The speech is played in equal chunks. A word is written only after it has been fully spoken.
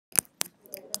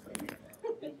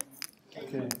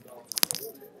Okay.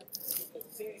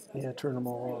 Yeah, turn them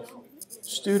all off.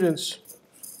 Students,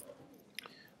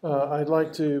 I'd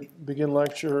like to begin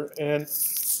lecture, and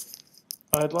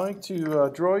I'd like to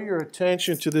draw your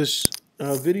attention to this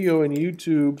video in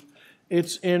YouTube.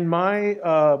 It's in my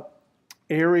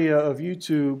area of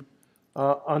YouTube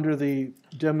under the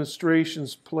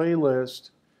demonstrations playlist.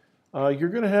 You're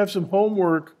going to have some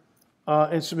homework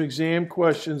and some exam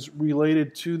questions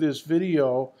related to this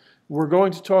video. We're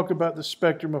going to talk about the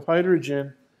spectrum of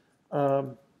hydrogen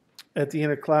at the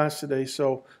end of class today.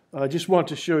 So I just want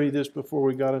to show you this before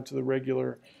we got into the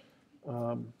regular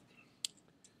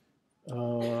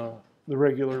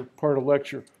part of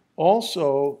lecture.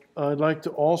 Also, I'd like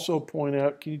to also point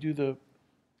out, can you do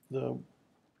the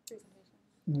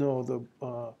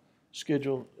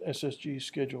schedule, SSG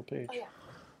schedule page? Oh, yeah.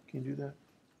 Can you do that?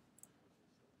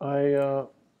 I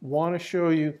want to show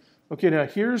you, okay, now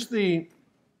here's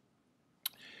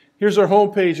our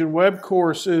home page in web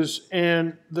courses,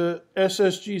 and the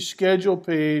SSG schedule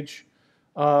page,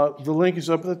 the link is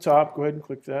up at the top. Go ahead and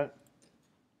click that.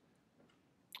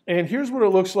 And here's what it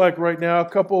looks like right now. A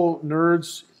couple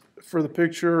nerds for the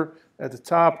picture at the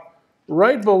top.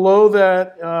 Right below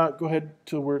that, go ahead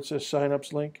to where it says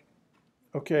signups link.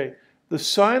 Okay, the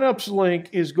signups link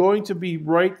is going to be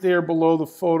right there below the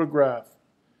photograph.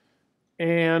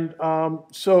 And I'm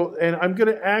going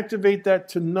to activate that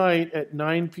tonight at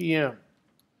 9 p.m.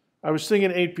 I was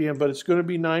thinking 8 p.m., but it's going to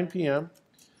be 9 p.m.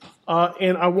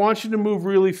 And I want you to move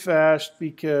really fast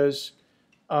because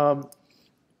all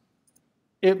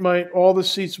the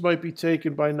seats might be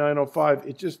taken by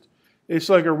 9:05. It's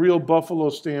like a real buffalo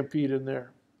stampede in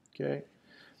there. Okay.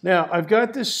 Now I've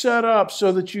got this set up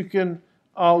so that you can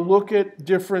look at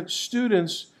different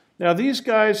students. Now these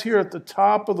guys here at the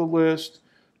top of the list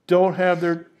don't have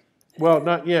their, well,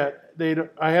 not yet.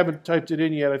 I haven't typed it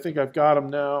in yet. I think I've got them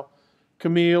now.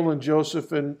 Camille and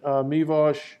Joseph and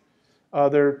Mivosh,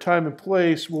 their time and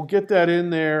place. We'll get that in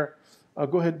there.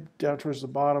 Go ahead down towards the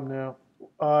bottom now.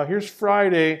 Here's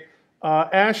Friday.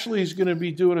 Ashley's going to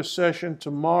be doing a session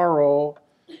tomorrow.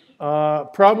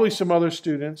 Probably some other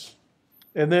students.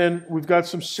 And then we've got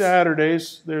some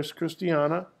Saturdays. There's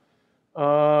Christiana.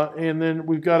 And then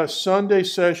we've got a Sunday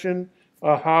session,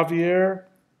 Javier.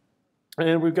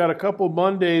 And we've got a couple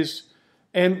Mondays,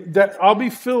 and that I'll be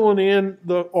filling in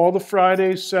all the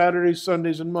Fridays, Saturdays,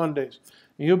 Sundays, and Mondays.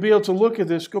 And you'll be able to look at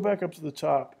this. Go back up to the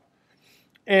top,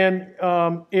 and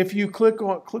if you click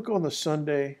on the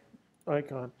Sunday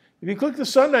icon, if you click the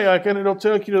Sunday icon, it'll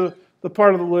take you to the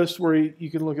part of the list where you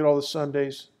can look at all the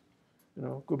Sundays.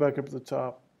 Go back up to the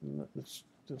top.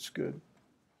 That's good.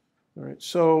 All right.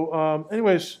 So,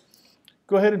 anyways,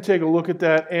 go ahead and take a look at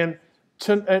that. And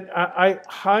I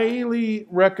highly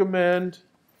recommend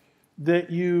that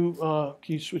you,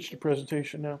 can you switch to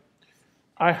presentation now?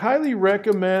 I highly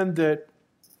recommend that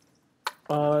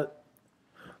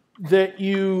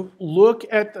you look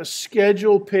at the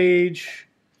schedule page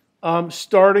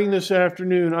starting this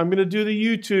afternoon. I'm going to do the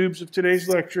YouTubes of today's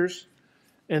lectures,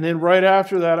 and then right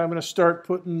after that, I'm going to start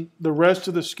putting the rest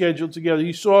of the schedule together.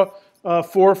 You saw 4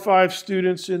 or 5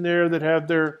 students in there that have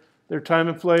their time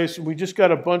and place. And we just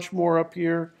got a bunch more up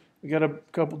here. We got a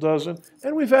couple dozen.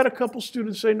 And we've had a couple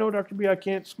students say, no, Dr. B, I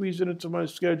can't squeeze it into my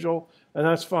schedule. And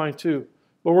that's fine too.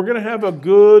 But we're going to have a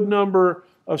good number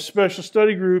of special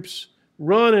study groups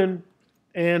running.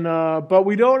 And but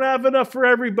we don't have enough for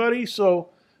everybody. So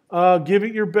give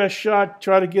it your best shot.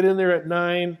 Try to get in there at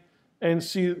 9 and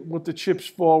see what the chips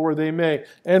fall where they may.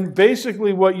 And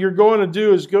basically what you're going to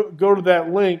do is go to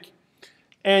that link.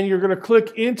 And you're going to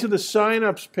click into the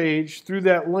signups page through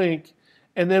that link.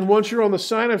 And then once you're on the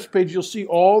signups page, you'll see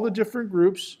all the different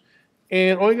groups.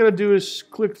 And all you got to do is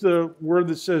click the word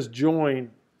that says join,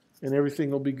 and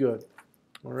everything will be good.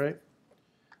 All right?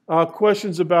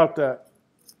 Questions about that?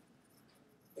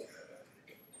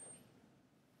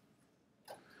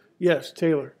 Yes,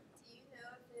 Taylor. Do you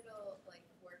know if it'll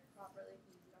work properly if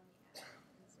you on the app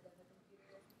instead of a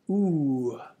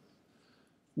computer? Ooh.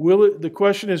 The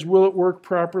question is, will it work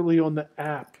properly on the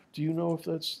app? Do you know if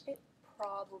that's? It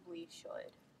probably should.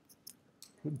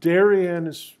 Darian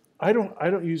is. I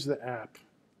don't use the app.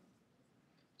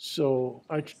 So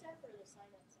I Except for the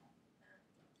signups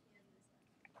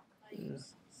app. I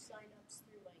use signups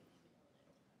through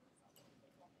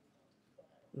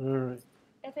email. All right.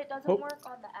 If it doesn't work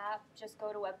on the app, just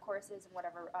go to web courses and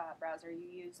whatever browser you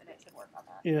use, and it should work on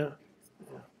that. Yeah.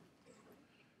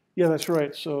 Yeah, that's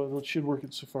right. So it should work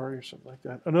in Safari or something like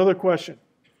that. Another question?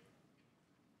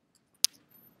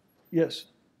 Yes?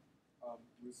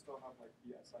 We still have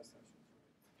BSI sessions,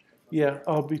 right? Yeah,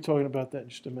 I'll be talking about that in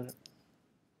just a minute.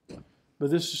 But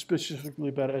this is specifically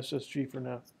about SSG for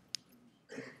now.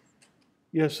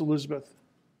 Yes, Elizabeth.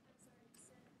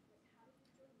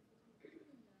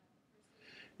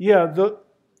 Yeah,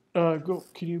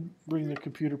 can you bring the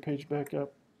computer page back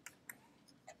up?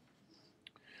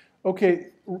 Okay,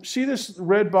 see this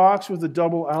red box with the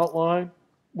double outline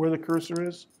where the cursor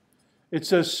is? It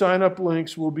says sign up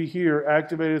links will be here,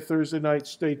 activated Thursday night,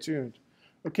 stay tuned.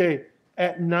 Okay,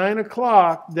 at 9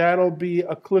 o'clock, that'll be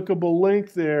a clickable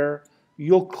link there.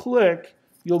 You'll click,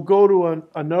 you'll go to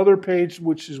another page,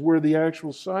 which is where the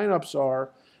actual sign-ups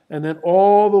are, and then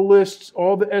all the lists,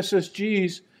 all the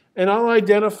SSGs, and I'll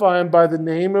identify them by the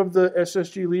name of the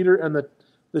SSG leader and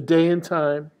the day and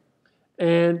time.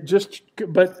 And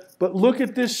but look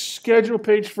at this schedule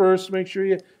page first. Make sure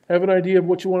you have an idea of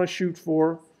what you want to shoot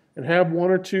for, and have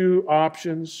one or two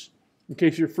options in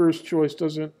case your first choice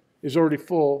is already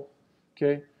full.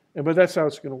 Okay, but that's how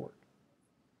it's going to work.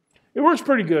 It works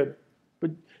pretty good, but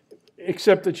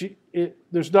except that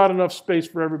there's not enough space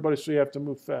for everybody, so you have to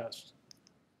move fast.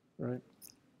 Right?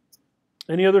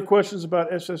 Any other questions about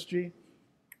SSG?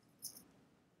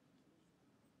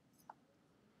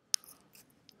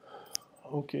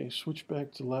 Okay, switch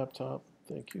back to laptop.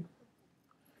 Thank you.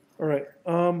 All right.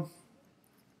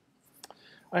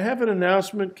 I have an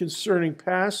announcement concerning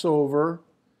Passover,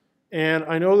 and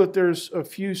I know that there's a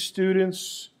few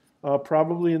students,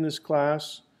 probably in this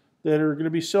class, that are going to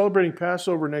be celebrating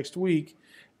Passover next week.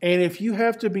 And if you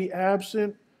have to be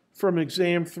absent from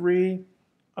exam 3,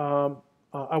 I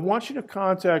want you to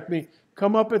contact me.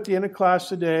 Come up at the end of class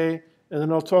today, and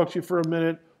then I'll talk to you for a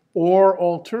minute. Or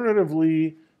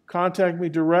alternatively, contact me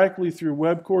directly through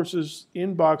WebCourse's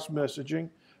inbox messaging,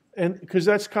 and because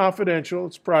that's confidential,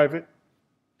 it's private.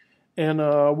 And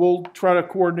we'll try to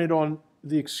coordinate on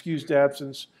the excused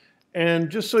absence. And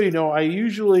just so you know, I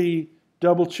usually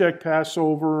double check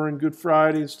Passover and Good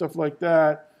Friday and stuff like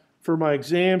that for my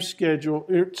exam schedule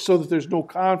so that there's no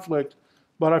conflict,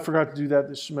 but I forgot to do that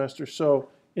this semester. So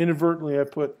inadvertently I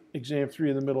put exam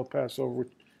 3 in the middle of Passover.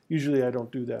 Usually I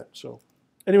don't do that. So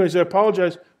anyways, I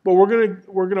apologize, but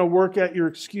we're gonna work at your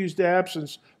excused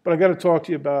absence, but I got to talk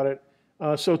to you about it.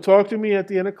 So talk to me at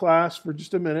the end of class for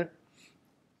just a minute,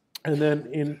 and then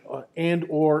in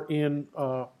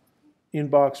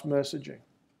inbox messaging.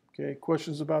 Okay,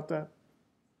 questions about that?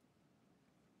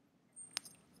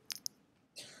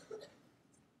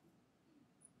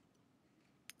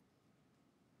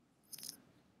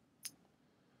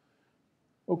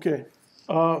 Okay,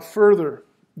 further,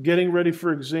 getting ready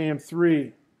for exam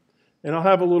 3. And I'll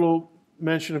have a little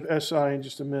mention of SI in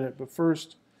just a minute. But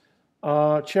first,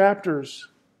 chapters.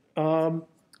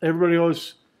 Everybody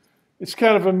always, it's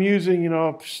kind of amusing,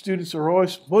 students are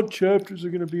always, what chapters are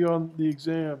going to be on the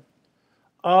exam?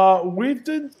 We've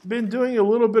been doing a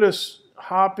little bit of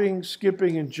hopping,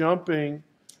 skipping, and jumping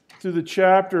through the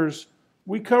chapters.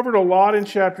 We covered a lot in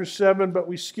chapter 7, but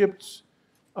we skipped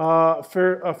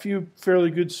a few fairly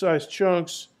good-sized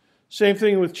chunks. Same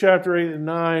thing with chapter 8 and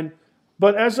 9.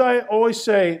 But as I always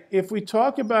say, if we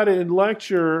talk about it in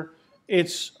lecture,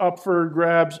 it's up for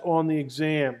grabs on the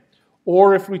exam.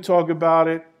 Or if we talk about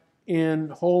it in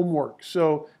homework.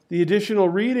 So the additional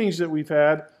readings that we've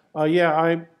had,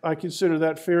 I consider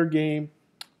that fair game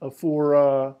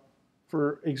for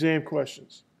exam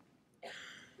questions.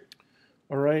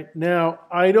 All right. Now,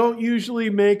 I don't usually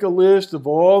make a list of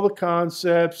all the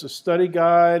concepts, a study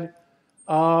guide,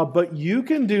 but you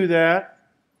can do that.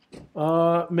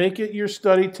 Make it your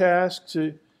study task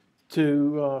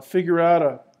to figure out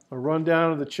a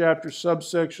rundown of the chapter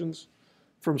subsections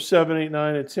from 7, 8,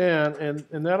 9, and 10,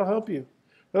 and that'll help you.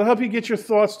 That'll help you get your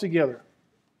thoughts together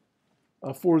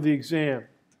for the exam.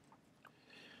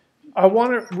 I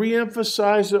want to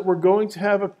reemphasize that we're going to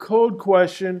have a code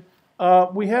question.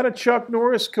 We had a Chuck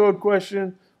Norris code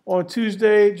question on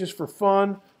Tuesday just for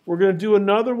fun. We're going to do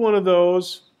another one of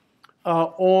those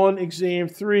on exam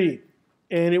 3.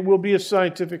 And it will be a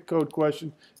scientific code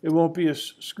question. It won't be a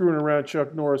screwing around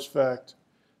Chuck Norris fact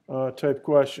type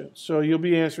question. So you'll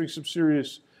be answering some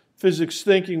serious physics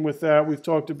thinking with that. We've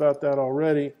talked about that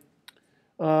already.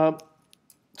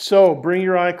 So bring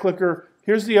your iClicker.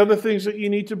 Here's the other things that you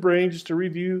need to bring, just to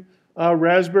review.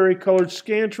 Raspberry colored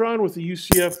Scantron with the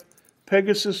UCF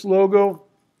Pegasus logo.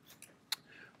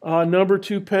 Number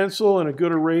 2 pencil and a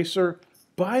good eraser.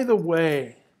 By the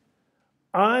way,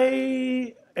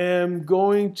 I am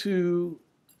going to,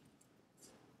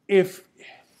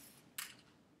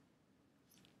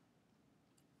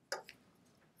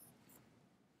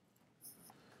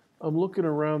 I'm looking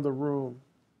around the room.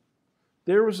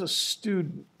 There was a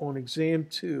student on exam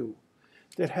 2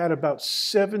 that had about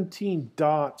 17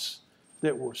 dots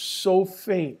that were so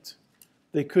faint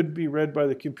they couldn't be read by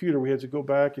the computer. We had to go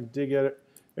back and dig at it,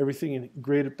 everything and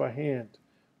grade it by hand.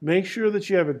 Make sure that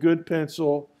you have a good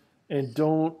pencil and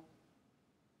don't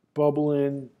bubble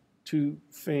in too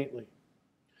faintly.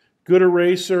 Good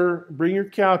eraser, bring your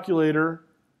calculator,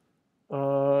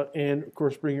 and of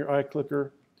course bring your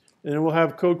iClicker. And then we'll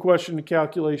have code question and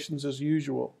calculations as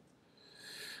usual.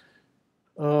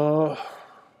 All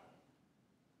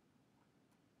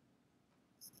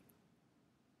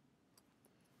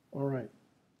right.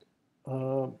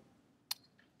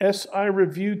 SI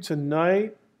review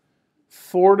tonight,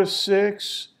 4 to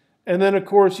 6. And then, of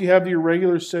course, you have your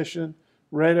regular session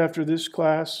right after this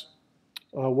class,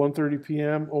 1:30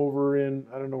 p.m. over in,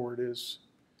 I don't know where it is,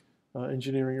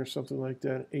 engineering or something like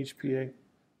that, HPA.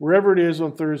 Wherever it is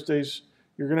on Thursdays,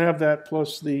 you're going to have that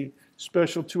plus the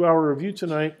special 2-hour review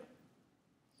tonight.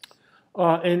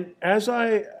 And as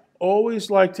I always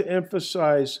like to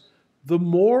emphasize, the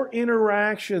more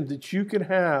interaction that you can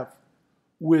have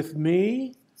with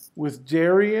me, with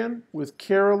Darian, with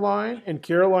Caroline, and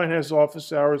Caroline has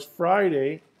office hours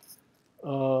Friday.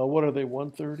 What are they,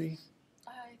 1:30?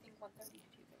 I think 1:30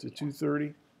 to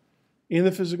 2:30 in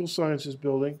the Physical Sciences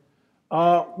building.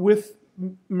 With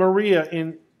Maria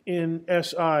in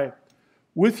SI.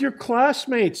 With your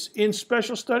classmates in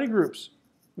special study groups,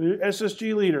 the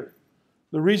SSG leader.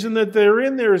 The reason that they're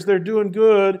in there is they're doing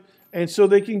good, and so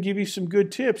they can give you some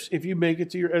good tips if you make it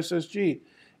to your SSG.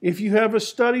 If you have a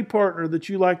study partner that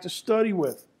you like to study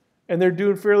with, and they're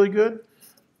doing fairly good,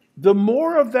 the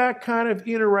more of that kind of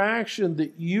interaction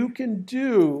that you can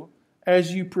do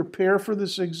as you prepare for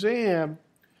this exam,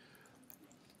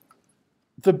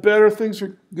 the better things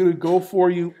are going to go for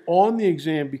you on the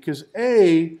exam, because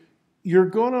A, you're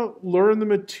going to learn the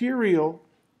material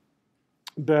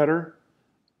better,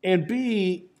 and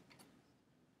B,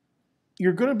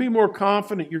 you're going to be more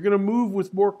confident. You're going to move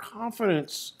with more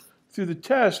confidence through the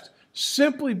test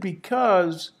simply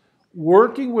because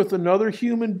working with another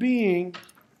human being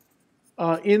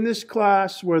in this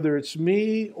class, whether it's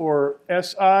me or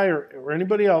SI or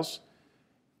anybody else,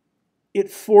 it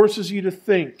forces you to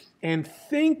think. And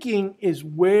thinking is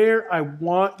where I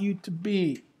want you to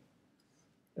be.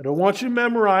 I don't want you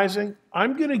memorizing.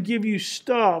 I'm going to give you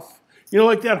stuff. You know,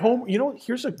 like that homework.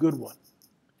 Here's a good one.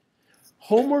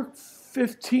 Homework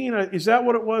 15. Is that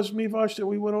what it was, Mivash, that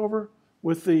we went over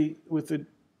with the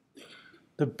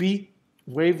beat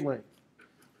wavelength?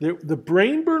 The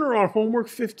brain burner on homework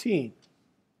 15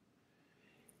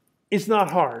 is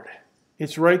not hard.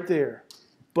 It's right there.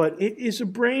 But it is a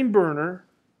brain burner.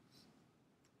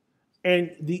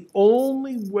 And the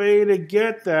only way to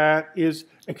get that is,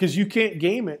 because you can't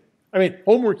game it. I mean,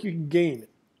 homework, you can game it.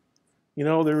 You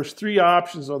know, there was 3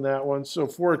 options on that one, so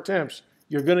 4 attempts.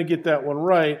 You're going to get that one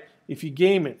right if you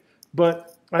game it.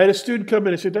 But I had a student come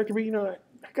in and say, Dr. B, I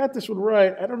got this one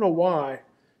right. I don't know why.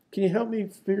 Can you help me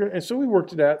figure it? And so we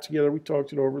worked it out together. We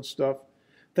talked it over and stuff.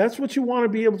 That's what you want to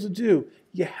be able to do.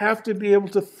 You have to be able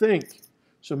to think.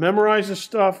 So memorizing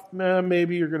stuff,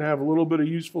 maybe you're going to have a little bit of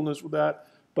usefulness with that.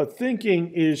 But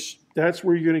thinking that's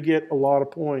where you're going to get a lot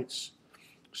of points.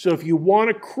 So if you want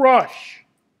to crush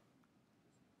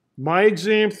my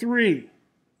exam 3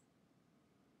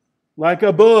 like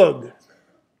a bug,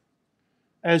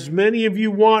 as many of you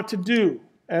want to do,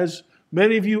 as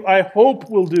many of you I hope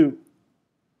will do,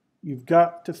 you've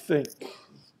got to think.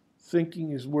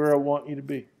 Thinking is where I want you to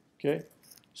be. Okay?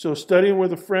 So studying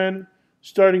with a friend,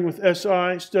 starting with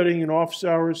SI, studying in office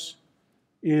hours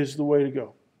is the way to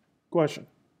go. Question?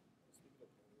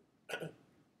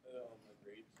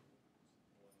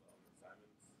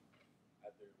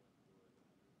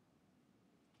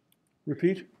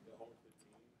 Repeat?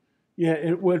 Yeah,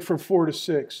 it went from 4 to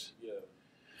 6.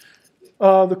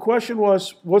 The question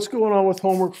was, what's going on with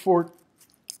homework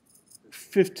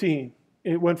 15?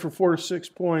 It went from 4 to 6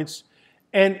 points.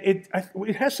 And it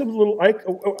has some little, I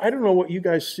don't know what you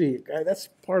guys see. That's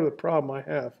part of the problem I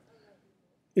have.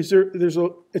 It's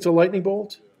a lightning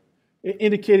bolt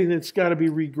indicating that it's got to be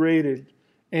regraded.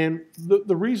 And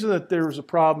the reason that there was a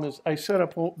problem is I set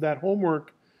up that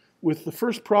homework with the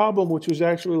first problem, which was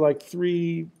actually like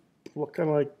 3, kind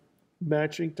of like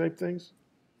matching type things.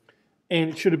 And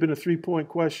it should have been a 3-point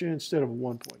question instead of a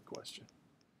 1-point question.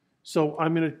 So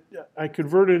I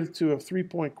converted it to a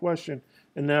 3-point question,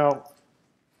 and now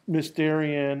Miss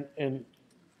Darian and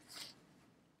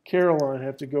Caroline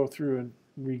have to go through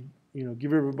and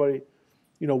give everybody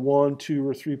 1, 2,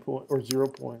 or 3 point or 0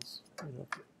 points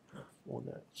on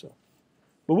that. So,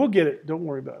 but we'll get it. Don't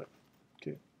worry about it.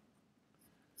 Okay.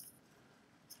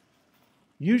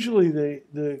 Usually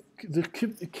the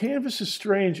canvas is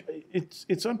strange.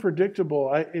 It's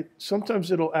unpredictable.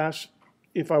 Sometimes it'll ask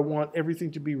if I want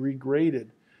everything to be regraded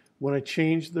when I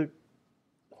change the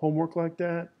homework like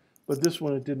that. But this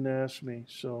one, it didn't ask me,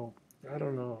 so I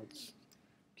don't know.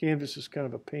 Canvas is kind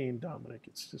of a pain, Dominic.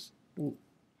 It's just... Ooh.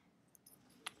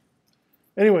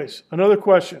 Anyways, another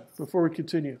question before we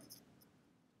continue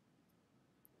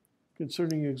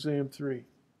concerning exam 3.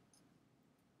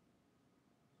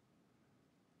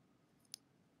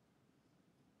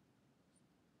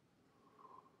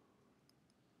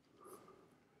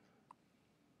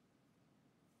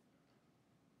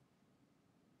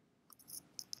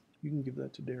 You can give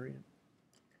that to Darian.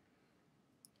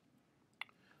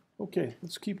 Okay,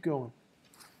 let's keep going.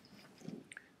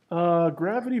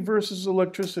 Gravity versus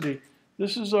electricity.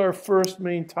 This is our first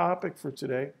main topic for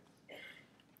today.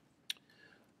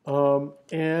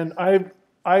 And I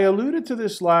alluded to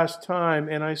this last time,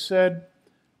 and I said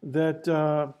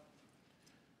that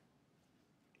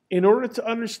in order to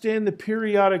understand the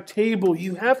periodic table,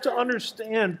 you have to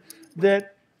understand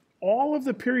that all of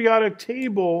the periodic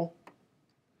table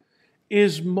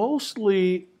is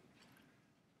mostly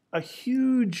a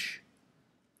huge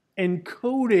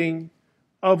encoding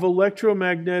of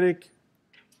electromagnetic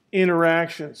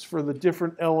interactions for the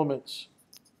different elements.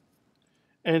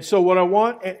 And so what I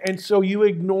want, and so you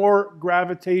ignore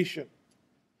gravitation.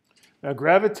 Now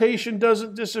gravitation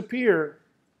doesn't disappear.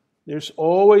 There's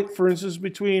always, for instance,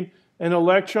 between an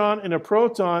electron and a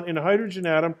proton in a hydrogen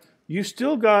atom, you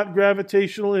still got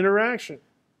gravitational interaction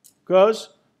because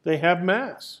they have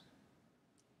mass.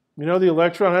 You know, the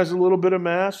electron has a little bit of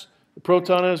mass. The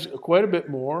proton has quite a bit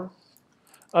more.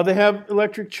 They have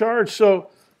electric charge. So,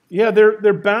 yeah,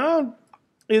 they're bound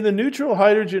in the neutral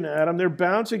hydrogen atom. They're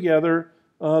bound together.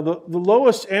 The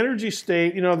lowest energy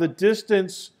state, you know, the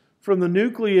distance from the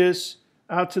nucleus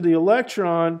out to the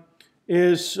electron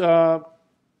is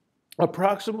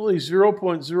approximately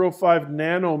 0.05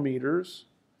 nanometers.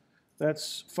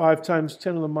 That's 5 times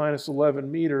 10 to the minus 11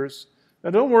 meters. Now,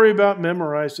 don't worry about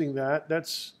memorizing that.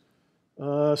 That's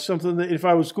something that if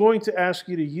I was going to ask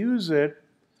you to use it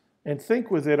and think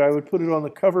with it, I would put it on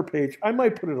the cover page. I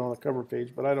might put it on the cover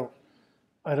page, but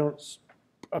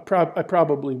I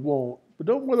probably won't. But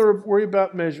don't worry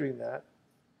about measuring that.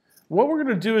 What we're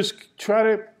going to do is try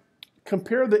to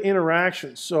compare the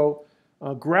interactions. So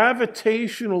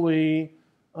gravitationally,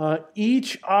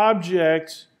 each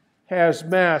object has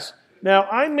mass. Now,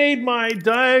 I made my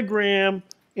diagram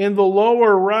in the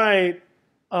lower right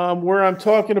where I'm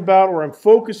talking about, or I'm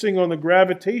focusing on the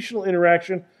gravitational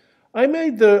interaction. I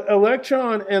made the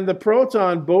electron and the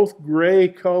proton both gray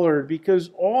colored because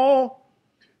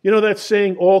you know that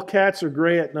saying, all cats are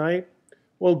gray at night?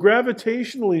 Well,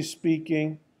 gravitationally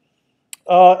speaking,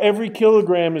 every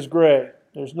kilogram is gray.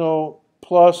 There's no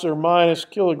plus or minus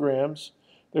kilograms.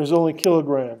 There's only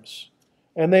kilograms.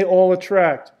 And they all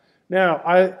attract. Now,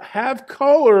 I have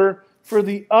color for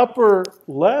the upper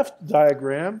left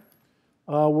diagram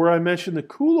where I mentioned the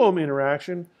Coulomb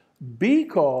interaction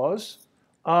because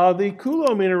the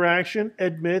Coulomb interaction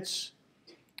admits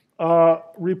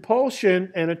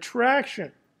repulsion and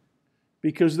attraction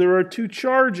because there are two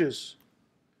charges.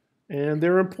 And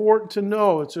they're important to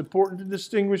know. It's important to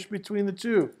distinguish between the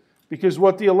two. Because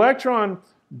what the electron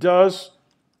does,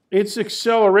 its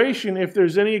acceleration, if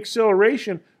there's any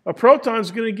acceleration, a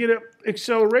proton's going to get an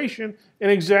acceleration in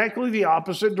exactly the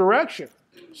opposite direction.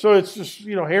 So it's just,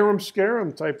 you know,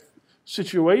 harem-scarum type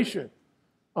situation,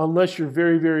 unless you're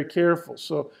very, very careful.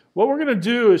 So what we're going to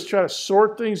do is try to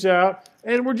sort things out,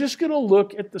 and we're just going to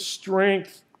look at the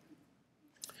strength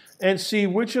and see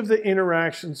which of the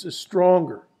interactions is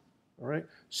stronger. All right.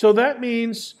 So that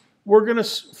means we're going to,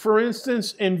 for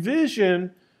instance,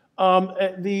 envision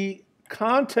the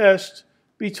contest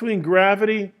between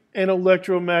gravity and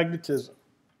electromagnetism.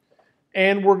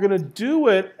 And we're going to do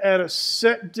it at a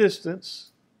set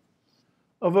distance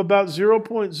of about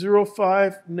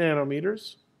 0.05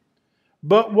 nanometers.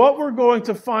 But what we're going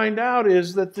to find out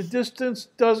is that the distance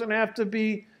doesn't have to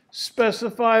be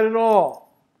specified at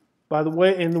all. By the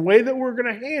way, in the way that we're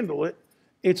going to handle it,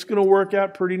 it's going to work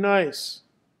out pretty nice.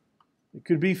 It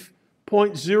could be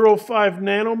 0.05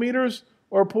 nanometers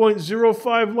or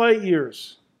 0.05 light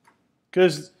years.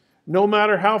 Because no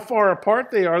matter how far apart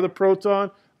they are, a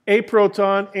proton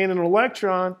and an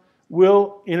electron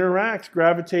will interact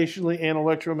gravitationally and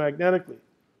electromagnetically.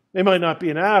 They might not be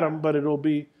an atom, but it'll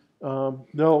be,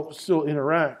 they'll still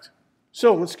interact.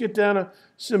 So let's get down to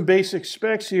some basic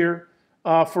specs here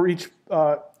for each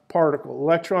particle,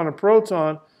 electron and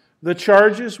proton. The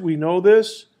charges, we know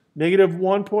this, negative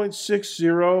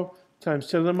 1.60 times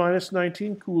 10 to the minus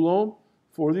 19 Coulomb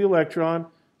for the electron.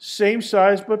 Same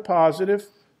size but positive,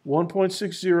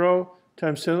 1.60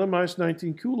 times 10 to the minus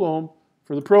 19 Coulomb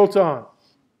for the proton.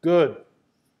 Good.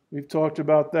 We've talked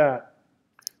about that.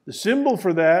 The symbol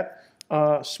for that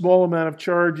small amount of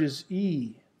charge is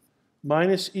E.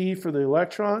 Minus E for the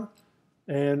electron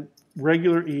and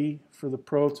regular E for the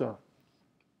proton.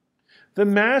 The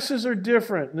masses are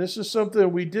different. And this is something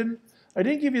I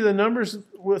didn't give you the numbers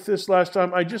with this last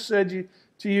time. I just said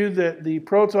to you that the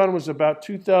proton was about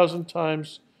 2,000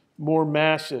 times more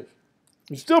massive.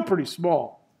 It's still pretty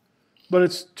small, but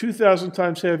it's 2,000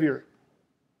 times heavier.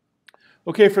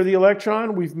 Okay, for the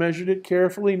electron, we've measured it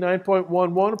carefully,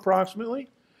 9.11 approximately,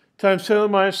 times 10 to the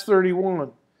minus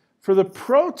 31. For the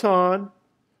proton,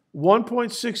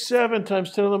 1.67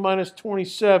 times 10 to the minus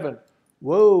 27.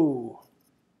 Whoa,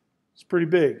 it's pretty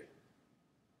big.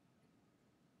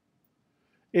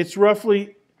 It's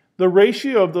roughly, the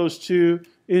ratio of those two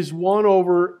is 1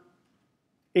 over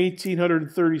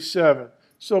 1,837.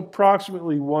 So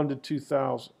approximately 1 to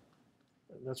 2,000.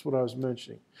 That's what I was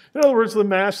mentioning. In other words, the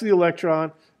mass of the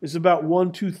electron is about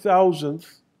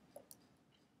 1/2000th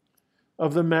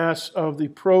of the mass of the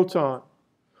proton,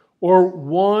 or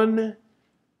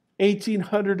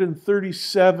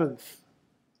 1/1837th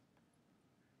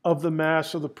of the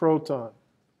mass of the proton,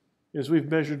 as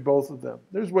we've measured both of them.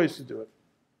 There's ways to do it.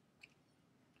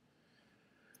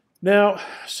 Now,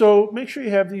 so make sure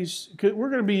you have these. We're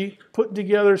going to be putting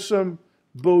together some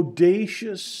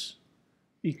bodacious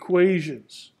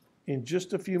equations in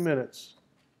just a few minutes.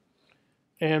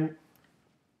 And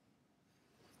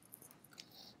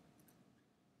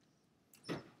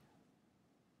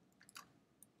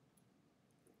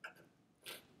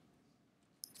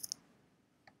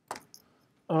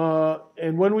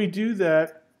when we do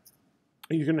that,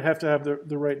 you're going to have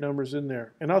the right numbers in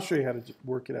there. And I'll show you how to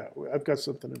work it out. I've got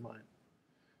something in mind.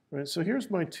 All right, so here's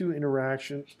my two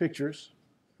interaction pictures.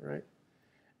 All right?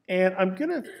 And I'm going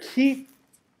to keep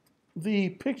the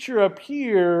picture up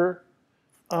here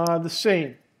the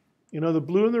same. You know, the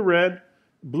blue and the red,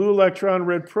 blue electron,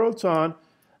 red proton.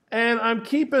 And I'm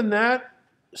keeping that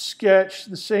sketch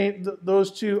the same, those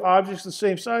two objects the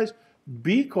same size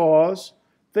because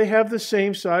they have the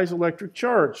same size electric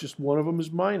charge. Just one of them is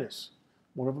minus.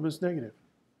 One of them is negative.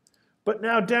 But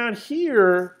now down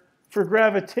here, for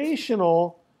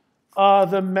gravitational,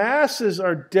 the masses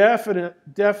are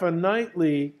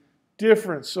definitely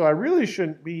different. So I really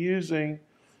shouldn't be using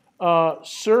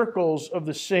circles of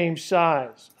the same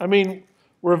size. I mean,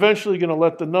 we're eventually going to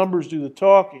let the numbers do the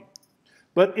talking.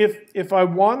 But if I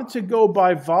wanted to go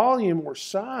by volume or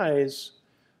size,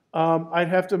 I'd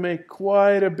have to make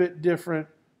quite a bit different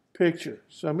picture.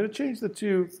 So I'm going to change the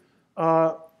two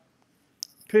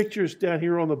pictures down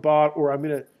here on the bottom, or I'm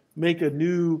going to make a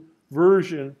new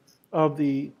version of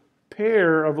the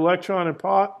pair of electron and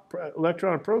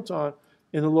proton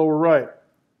in the lower right.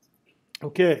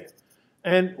 Okay,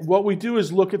 and what we do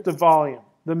is look at the volume.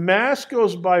 The mass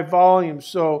goes by volume,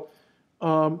 so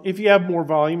if you have more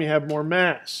volume, you have more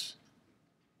mass.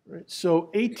 Right? So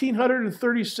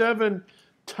 1,837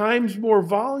 times more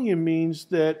volume means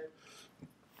that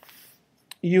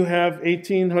you have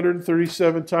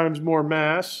 1,837 times more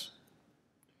mass,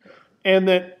 and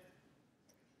that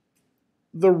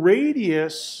the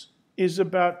radius is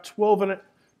about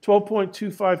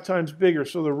 12.25 times bigger.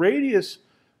 So the radius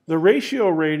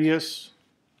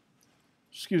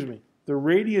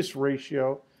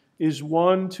ratio is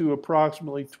 1 to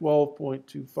approximately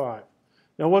 12.25.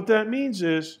 Now what that means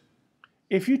is,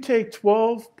 if you take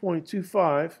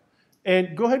 12.25,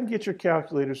 and go ahead and get your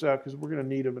calculators out because we're going to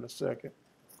need them in a second.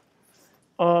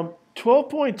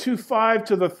 12.25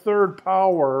 to the third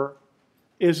power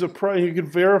is you can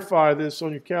verify this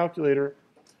on your calculator.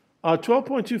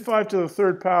 12.25 to the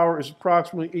third power is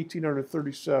approximately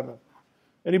 1,837.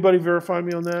 Anybody verify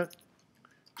me on that?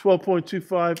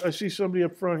 12.25. I see somebody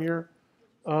up front here.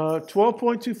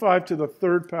 12.25 to the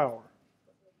third power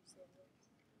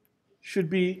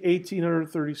should be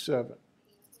 1,837.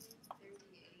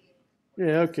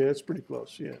 Yeah, okay, that's pretty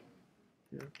close. Yeah.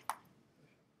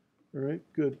 All right,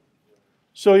 good.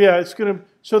 So yeah, it's gonna.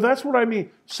 So that's what I mean.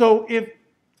 So in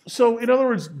other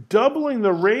words, doubling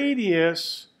the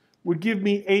radius would give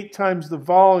me 8 times the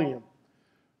volume.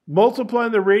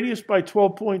 Multiplying the radius by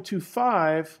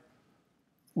 12.25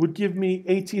 would give me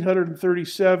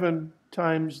 1,837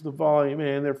 times the volume,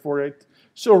 and therefore 8.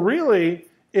 So really,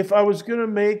 if I was going to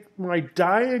make my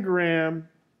diagram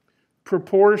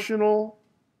proportional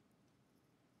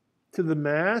to the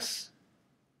mass,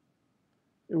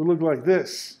 it would look like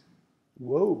this.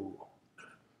 Whoa.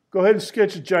 Go ahead and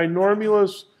sketch a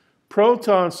ginormous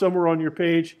proton somewhere on your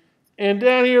page. And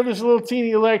down here, there's a little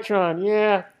teeny electron.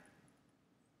 Yeah.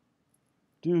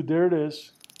 Dude, there it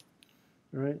is.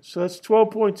 All right, so that's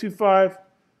 12.25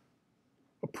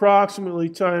 approximately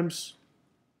times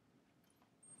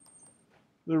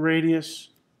the radius.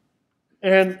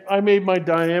 And I made my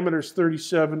diameters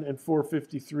 37 and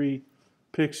 453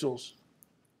 pixels.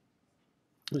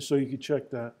 So you can check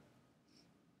that.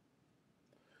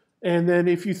 And then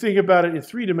if you think about it in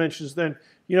 3 dimensions, then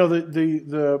you know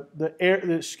the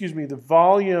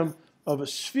volume of a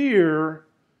sphere.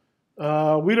 We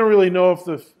don't really know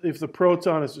if the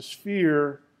proton is a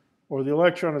sphere or the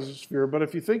electron is a sphere. But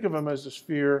if you think of them as a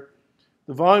sphere,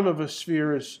 the volume of a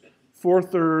sphere is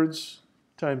 4/3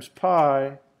 times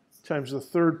pi times the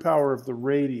 3rd power of the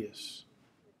radius.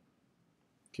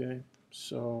 Okay,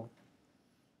 so.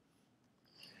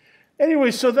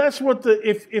 Anyway, so that's what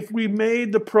if we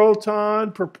made the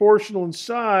proton proportional in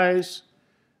size,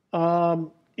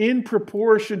 in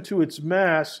proportion to its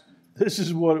mass, this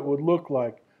is what it would look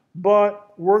like.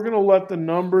 But we're going to let the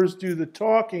numbers do the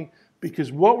talking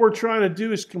because what we're trying to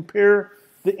do is compare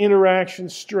the interaction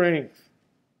strength.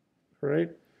 Right?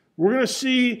 We're going to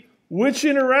see which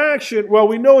interaction, well,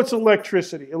 we know it's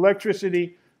electricity.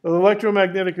 The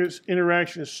electromagnetic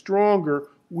interaction is stronger.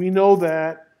 We know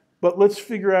that. But let's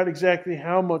figure out exactly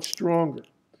how much stronger.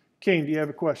 Kane, do you have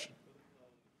a question?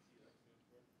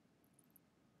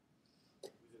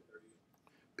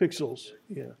 Pixels.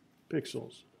 Yeah,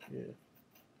 pixels. Yeah.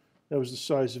 That was the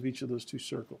size of each of those 2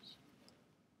 circles.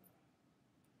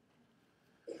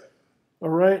 All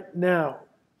right, now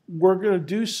we're going to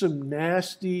do some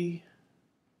nasty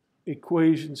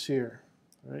equations here.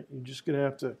 All right, you're just going to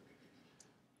have to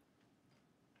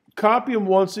copy them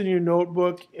once in your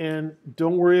notebook and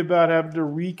don't worry about having to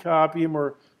recopy them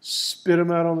or spit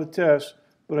them out on the test,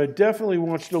 but I definitely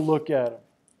want you to look at them.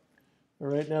 All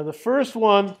right, now the first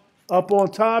one up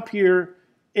on top here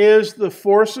is the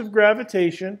force of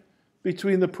gravitation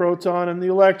between the proton and the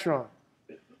electron.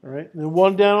 All right, and the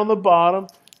one down on the bottom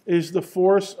is the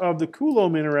force of the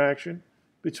Coulomb interaction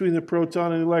between the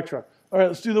proton and the electron. All right,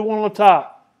 let's do the one on the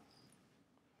top.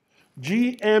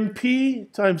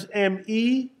 GMP times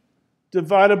ME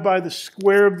divided by the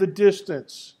square of the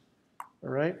distance. All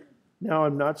right? Now,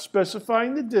 I'm not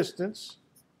specifying the distance,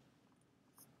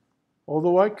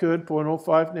 although I could,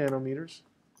 0.05 nanometers,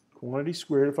 quantity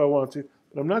squared if I want to,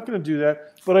 but I'm not going to do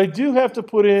that. But I do have to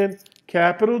put in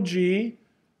capital G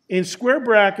in square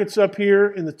brackets up here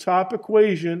in the top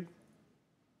equation.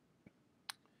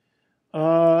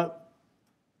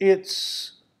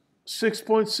 It's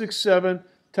 6.67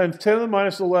 times 10 to the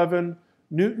minus 11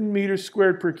 Newton meters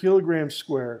squared per kilogram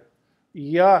squared.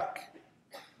 Yuck.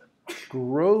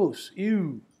 Gross.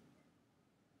 Ew.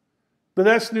 But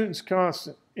that's Newton's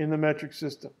constant in the metric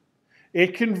system.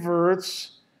 It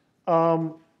converts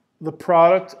the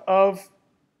product of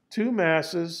 2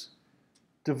 masses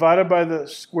divided by the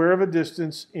square of a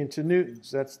distance into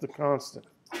newtons. That's the constant.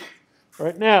 All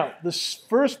right, now, the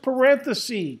first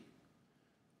parenthesis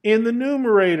in the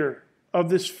numerator of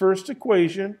this first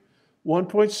equation,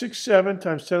 1.67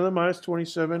 times 10 to the minus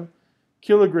 27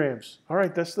 kilograms. All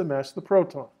right, that's the mass of the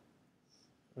proton.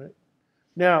 Right?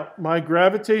 Now, my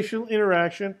gravitational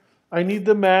interaction, I need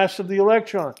the mass of the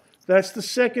electron. That's the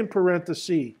second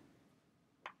parenthesis.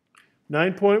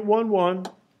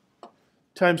 9.11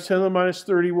 times 10 to the minus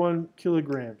 31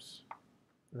 kilograms.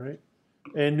 Right?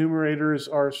 And numerator is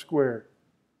r squared.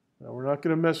 Now, we're not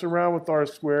going to mess around with r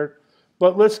squared,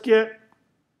 but let's get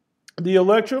the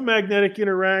electromagnetic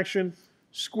interaction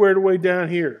squared away down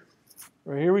here.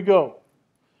 All right, here we go.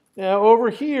 Now over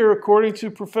here, according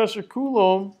to Professor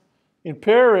Coulomb in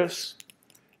Paris,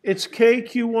 it's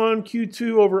KQ1,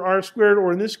 Q2 over R squared,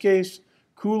 or in this case,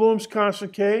 Coulomb's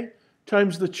constant K,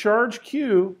 times the charge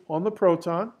Q on the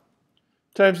proton,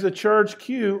 times the charge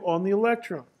Q on the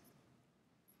electron.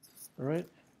 All right?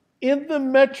 In the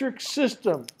metric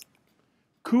system,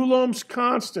 Coulomb's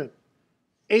constant,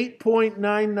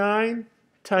 8.99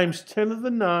 times 10 to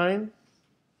the 9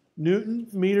 Newton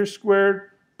meter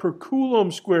squared per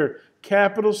Coulomb squared.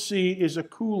 Capital C is a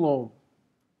Coulomb.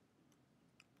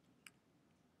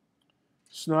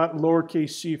 It's not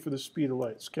lowercase c for the speed of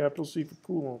light. It's capital C for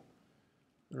Coulomb.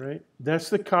 All right? That's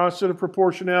the constant of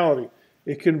proportionality.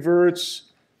 It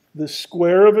converts the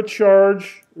square of a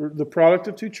charge, or the product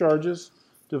of 2 charges,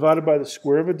 divided by the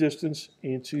square of a distance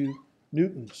into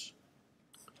newtons.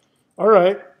 All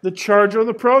right, the charge on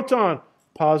the proton,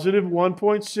 positive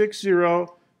 1.60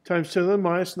 times 10 to the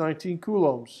minus 19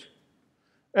 coulombs.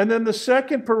 And then the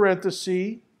second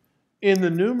parenthesis in the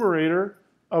numerator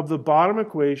of the bottom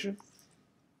equation,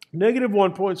 negative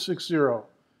 1.60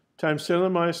 times 10 to the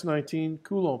minus 19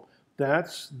 coulomb.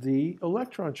 That's the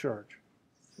electron charge.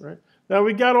 Right? Now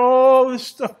we got all this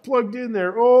stuff plugged in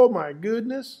there. Oh my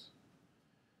goodness.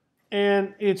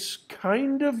 and it's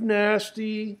kind of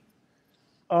nasty.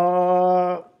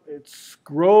 It's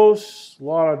gross, a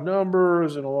lot of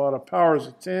numbers and a lot of powers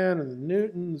of 10 and the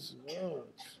newtons.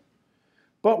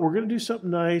 But we're going to do something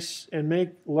nice and make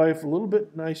life a little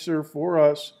bit nicer for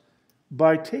us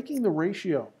by taking the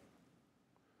ratio.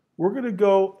 We're going to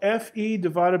go Fe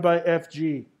divided by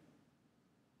Fg.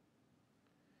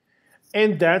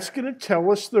 And that's going to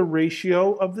tell us the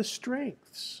ratio of the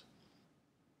strengths.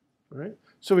 Right?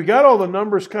 So we got all the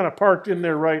numbers kind of parked in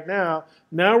there right now.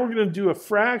 Now we're going to do a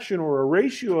fraction or a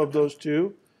ratio of those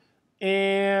two.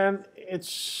 And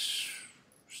it's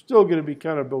still going to be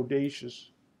kind of bodacious.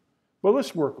 But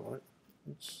let's work on it.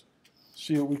 Let's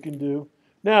see what we can do.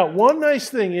 Now, one nice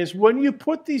thing is when you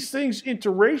put these things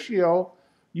into ratio,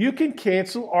 you can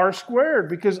cancel r squared.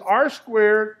 Because r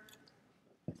squared,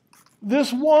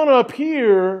 this one up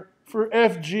here for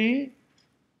Fg,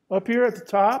 up here at the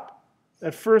top,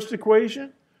 that first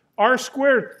equation, r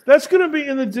squared, that's going to be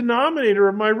in the denominator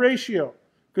of my ratio.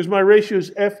 Because my ratio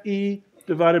is Fe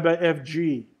divided by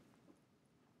Fg.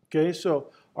 Okay, so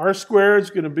r squared is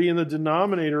going to be in the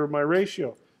denominator of my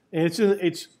ratio. And it's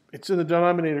in the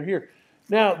denominator here.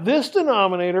 Now, this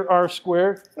denominator, r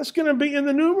squared, that's going to be in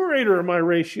the numerator of my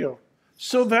ratio.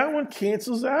 So that one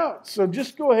cancels out. So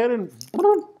just go ahead and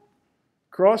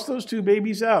cross those two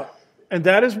babies out. And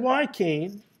that is why,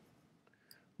 Cain,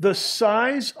 the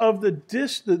size of the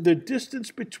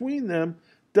distance between them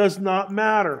does not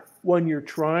matter when you're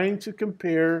trying to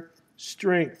compare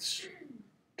strengths.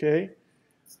 Okay?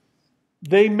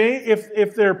 They may,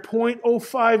 if they're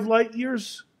 0.05 light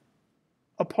years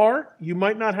apart, you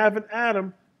might not have an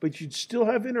atom, but you'd still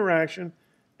have interaction,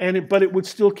 but it would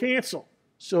still cancel.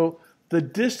 So the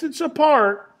distance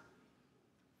apart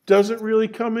doesn't really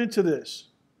come into this.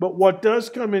 But what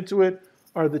does come into it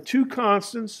are the two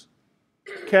constants,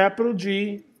 capital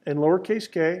G and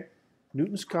lowercase k,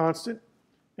 Newton's constant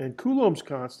and Coulomb's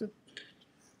constant,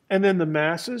 and then the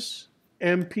masses,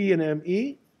 MP and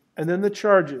ME, and then the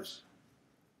charges,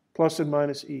 plus and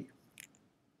minus E.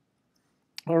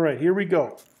 All right, here we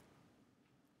go.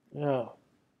 Now,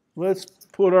 let's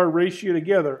put our ratio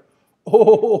together.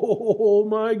 Oh,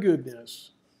 my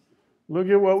goodness. Look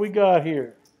at what we got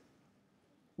here.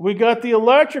 We got the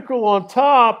electrical on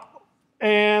top,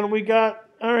 and we got,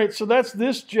 all right, so that's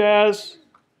this jazz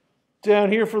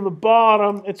down here from the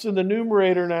bottom. It's in the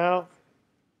numerator now.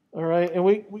 All right, and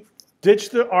we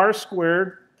ditched the r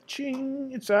squared. Ching,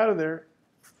 it's out of there.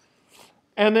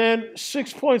 And then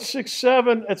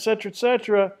 6.67, et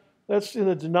cetera, that's in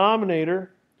the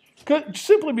denominator,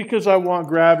 simply because I want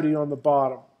gravity on the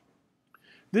bottom.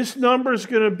 This number is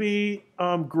going to be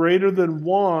greater than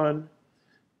 1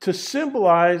 to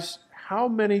symbolize how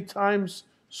many times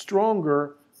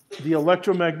stronger the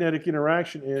electromagnetic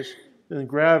interaction is than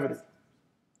gravity.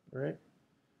 Right?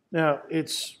 Now,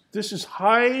 this is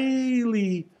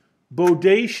highly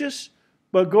bodacious,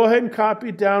 but go ahead and copy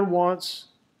it down once.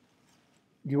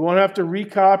 You won't have to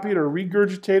recopy it or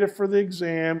regurgitate it for the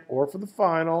exam or for the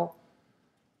final.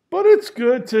 But it's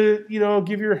good to,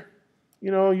 give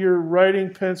your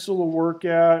writing pencil a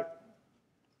workout.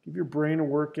 Give your brain a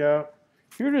workout.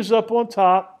 Here it is up on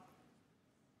top.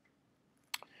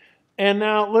 And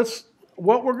now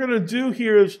what we're going to do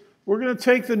here is we're going to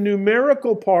take the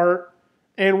numerical part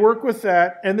and work with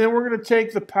that. And then we're going to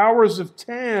take the powers of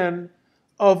 10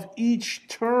 of each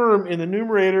term in the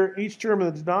numerator, each term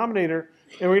in the denominator,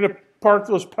 and we're going to park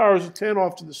those powers of 10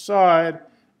 off to the side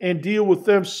and deal with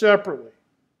them separately.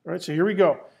 All right, so here we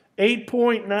go.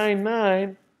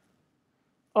 8.99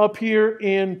 up here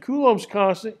in Coulomb's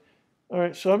constant. All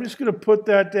right, so I'm just going to put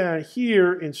that down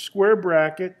here in square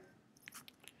bracket.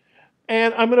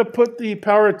 And I'm going to put the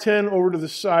power of 10 over to the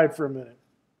side for a minute.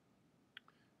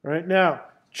 All right, now,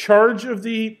 charge of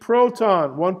the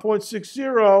proton,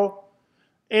 1.60.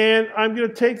 And I'm going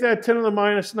to take that 10 to the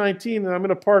minus 19 and I'm going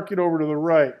to park it over to the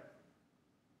right.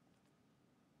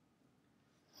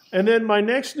 And then my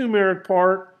next numeric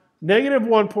part, negative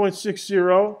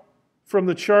 1.60 from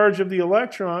the charge of the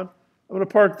electron, I'm going to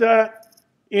park that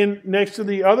in next to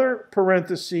the other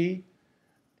parenthesis,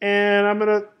 and I'm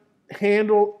going to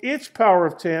handle its power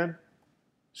of 10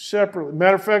 separately.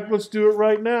 Matter of fact, let's do it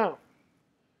right now.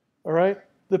 All right?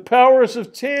 The powers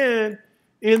of 10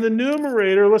 in the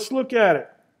numerator, let's look at it.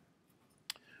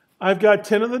 I've got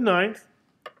 10 to the 9th.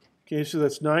 Okay, so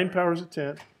that's 9 powers of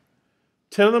 10.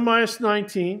 10 to the minus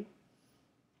 19.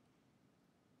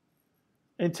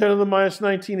 And 10 to the minus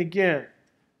 19 again.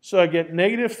 So I get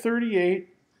negative 38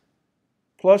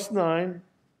 plus 9.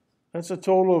 That's a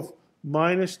total of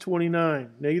minus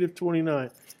 29, negative 29.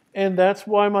 And that's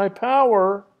why my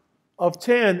power of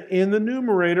 10 in the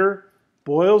numerator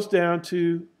boils down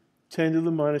to 10 to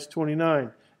the minus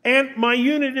 29. And my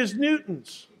unit is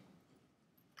newtons,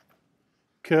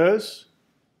 because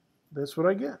that's what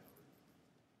I get.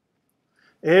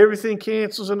 Everything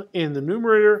cancels in the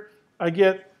numerator. I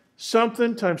get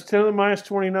something times 10 to the minus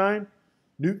 29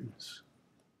 newtons.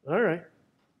 All right.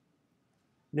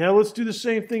 Now let's do the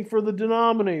same thing for the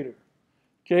denominator.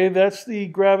 Okay, that's the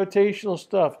gravitational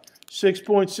stuff.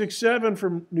 6.67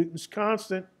 for Newton's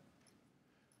constant.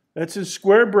 That's in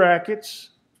square brackets.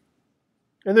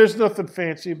 And there's nothing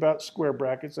fancy about square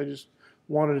brackets. I just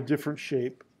wanted a different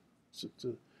shape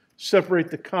to separate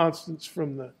the constants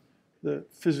from the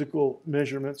physical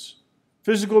measurements.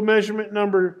 Physical measurement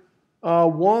number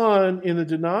 1 in the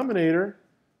denominator,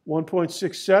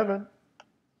 1.67,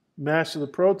 mass of the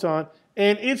proton,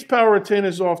 and its power of 10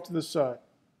 is off to the side.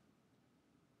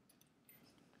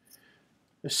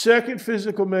 The second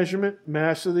physical measurement,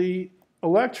 mass of the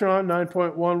electron,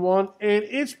 9.11, and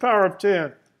its power of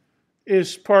 10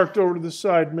 is parked over to the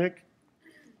side, Mick.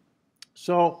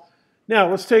 So now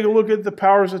let's take a look at the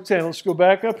powers of 10. Let's go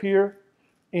back up here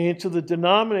and to the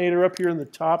denominator up here in the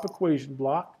top equation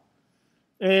block.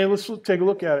 And let's take a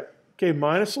look at it. Okay,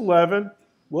 minus 11.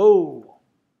 Whoa.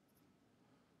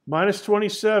 Minus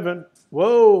 27.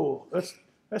 Whoa.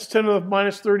 That's 10 to the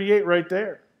minus 38 right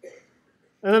there.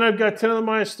 And then I've got 10 to the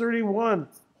minus 31.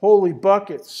 Holy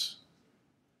buckets.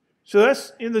 So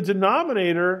that's in the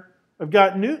denominator. I've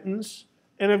got newtons,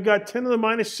 and I've got 10 to the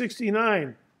minus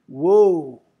 69.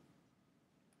 Whoa.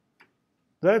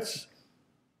 That's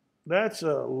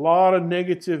a lot of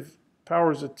negative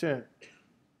powers of 10.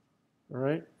 All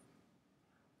right?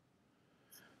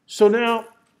 So now,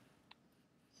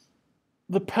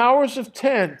 the powers of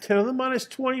 10, 10 to the minus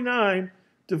 29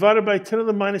 divided by 10 to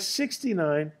the minus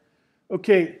 69.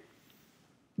 Okay,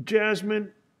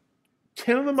 Jasmine,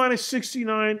 10 to the minus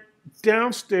 69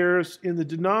 downstairs in the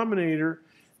denominator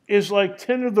is like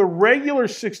 10 to the regular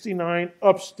 69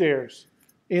 upstairs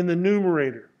in the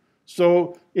numerator.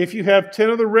 So if you have 10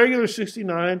 to the regular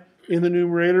 69 in the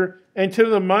numerator and 10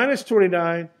 to the minus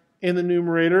 29 in the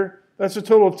numerator, that's a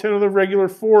total of 10 to the regular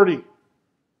 40.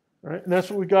 Right? And that's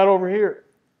what we got over here.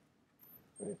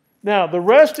 Now, the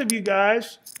rest of you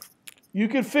guys, you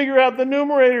can figure out the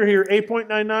numerator here,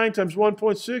 8.99 times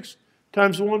 1.6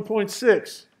 times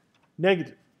 1.6,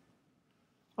 negative.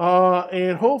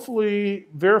 And hopefully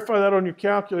verify that on your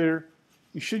calculator.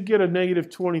 You should get a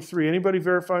negative 23. Anybody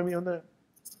verify me on that?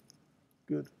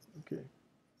 Good. Okay.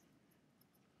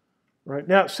 All right.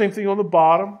 Now, same thing on the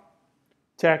bottom.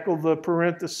 Tackle the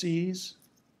parentheses.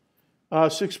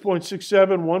 6.67,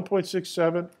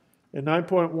 1.67, and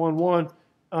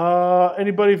 9.11.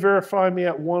 Anybody verify me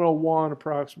at 101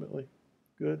 approximately?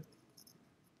 Good.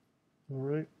 All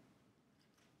right.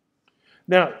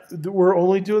 Now, we're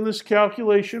only doing this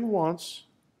calculation once.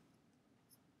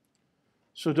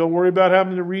 So don't worry about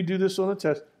having to redo this on the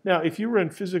test. Now, if you were in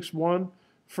Physics 1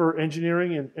 for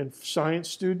engineering and science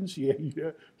students, yeah,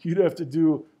 you'd have to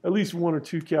do at least 1 or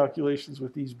 2 calculations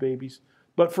with these babies.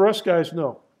 But for us guys,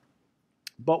 no.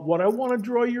 But what I want to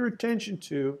draw your attention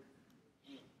to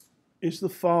is the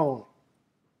following.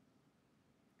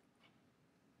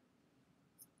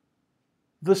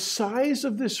 The size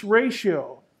of this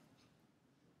ratio,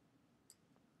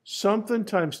 something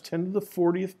times 10 to the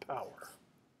 40th power.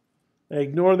 Now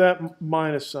ignore that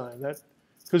minus sign.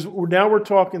 Because now we're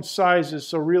talking sizes,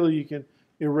 so really you can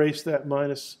erase that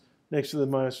minus next to the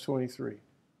minus 23.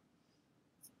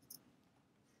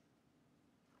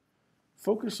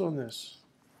 Focus on this.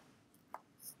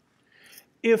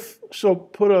 So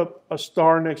put a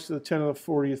star next to the 10 to the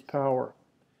 40th power.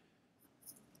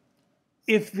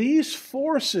 If these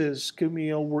forces,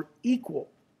 Camille, were equal,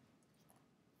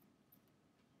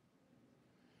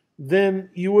 then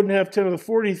you wouldn't have 10 to the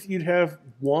 40th, you'd have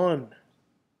 1.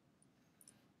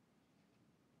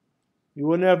 You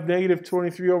wouldn't have negative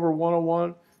 23 over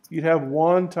 101. You'd have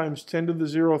 1 times 10 to the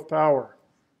 0th power.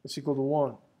 That's equal to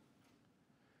 1.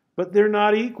 But they're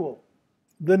not equal.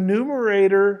 The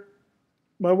numerator,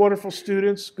 my wonderful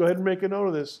students, go ahead and make a note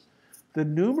of this. The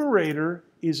numerator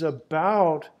is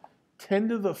about 10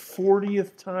 to the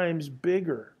 40th times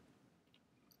bigger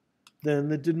than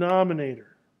the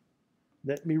denominator.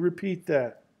 Let me repeat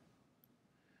that.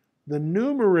 The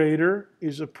numerator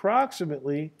is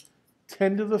approximately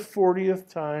 10 to the 40th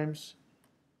times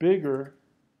bigger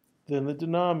than the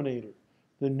denominator.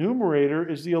 The numerator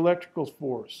is the electrical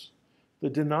force. The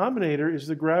denominator is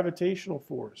the gravitational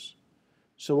force.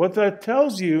 So what that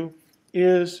tells you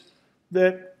is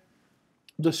that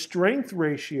the strength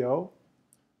ratio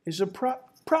is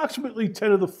approximately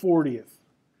 10 to the 40th,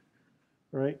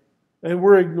 right? And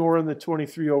we're ignoring the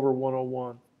 23 over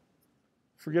 101.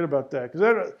 Forget about that,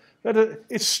 because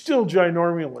it's still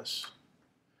ginormous.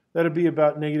 That'd be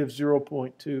about negative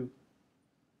 0.2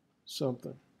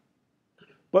 something.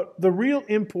 But the real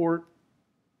import,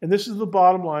 and this is the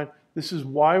bottom line, this is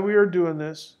why we are doing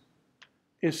this,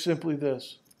 is simply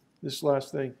this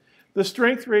last thing. The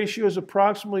strength ratio is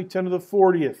approximately 10 to the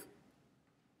 40th.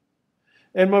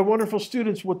 And my wonderful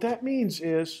students, what that means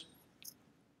is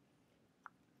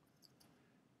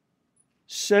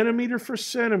centimeter for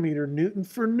centimeter, Newton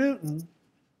for Newton,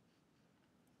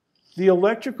 the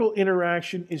electrical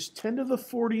interaction is 10 to the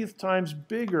 40th times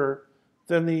bigger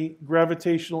than the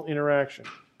gravitational interaction.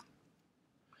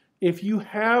 If you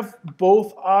have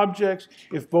both objects,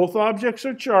 if both objects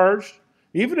are charged,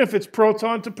 even if it's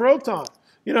proton to proton,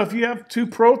 you know, if you have two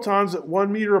protons at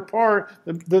 1 meter apart,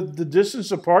 the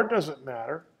distance apart doesn't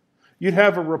matter. You'd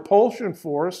have a repulsion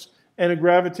force and a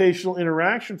gravitational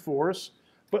interaction force,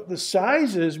 but the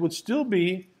sizes would still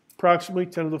be approximately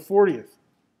 10 to the 40th.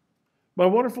 My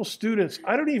wonderful students,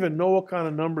 I don't even know what kind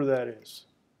of number that is.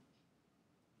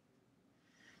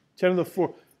 10 to the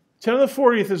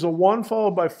 40th is a 1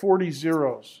 followed by 40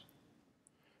 zeros.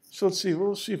 So let's see.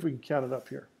 We'll see if we can count it up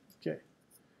here. Okay.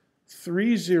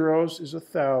 3 zeros is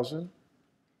 1,000.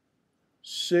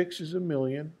 6 is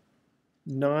 1,000,000.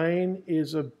 9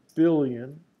 is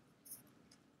 1,000,000,000.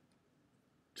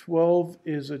 12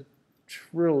 is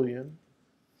 1,000,000,000,000.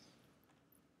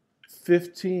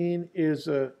 15 is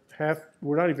a half.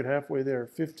 We're not even halfway there.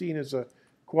 15 is a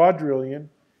quadrillion.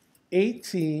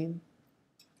 18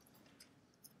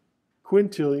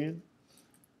 quintillion.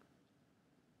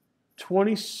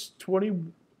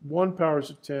 21 powers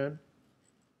of 10.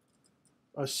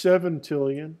 A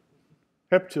septillion.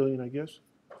 Heptillion, I guess.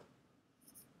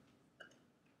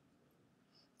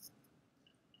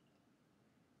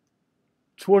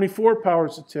 24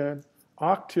 powers of 10.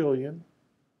 Octillion.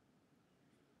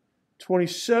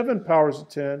 27 powers of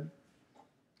 10.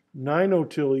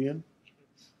 Ninotillion.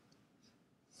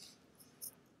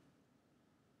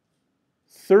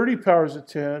 30 powers of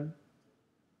 10.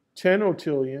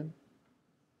 Tenotillion.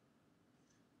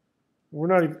 We're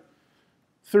not even.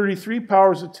 33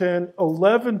 powers of 10.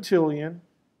 11tillion.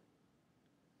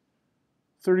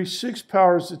 36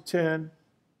 powers of 10.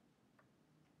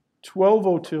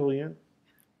 12otillion.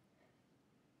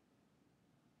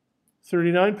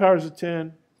 39 powers of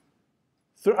 10.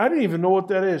 I don't even know what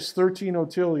that is.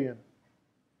 13otillion.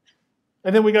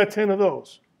 And then we got 10 of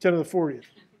those. 10 to the 40th.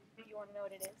 Do you want to know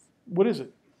what it is? What is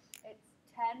it? It's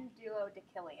 10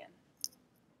 duodecillion.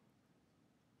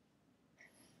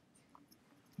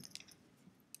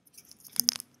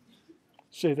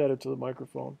 Say that into the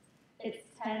microphone. It's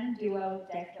 10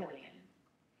 duodecillion.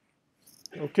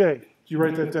 Okay. Did you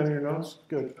write that down in your notes?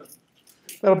 Good.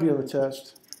 That'll be on the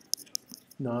test.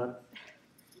 Not.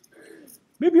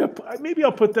 Maybe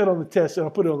I'll put that on the test and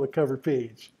I'll put it on the cover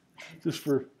page, just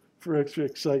for extra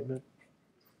excitement.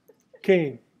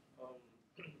 Kane.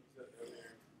 You said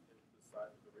earlier if the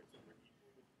size of the ratios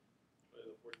were equal, the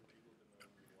forces equal,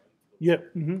 then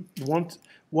it would be 1. Yeah.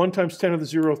 1 times 10 to the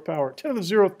 0th power. 10 to the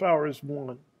 0th power is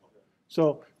 1.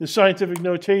 So the scientific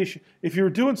notation, if you were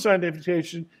doing scientific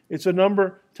notation, it's a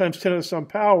number times 10 to the some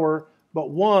power, but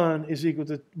 1 is equal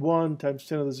to 1 times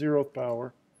 10 to the 0th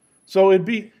power. So it'd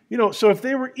be, so if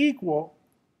they were equal,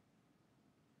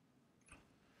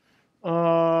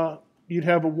 you'd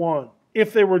have a 1.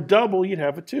 If they were double, you'd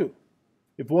have a 2.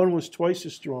 If 1 was twice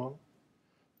as strong.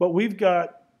 But we've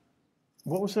got,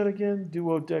 what was that again?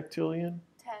 Duodecillion?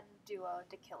 10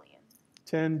 duodecillion.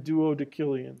 10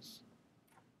 duodecillions.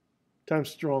 Times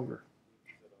stronger.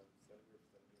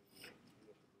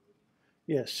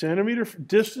 Yeah, centimeter for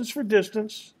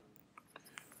distance.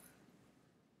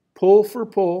 Pull for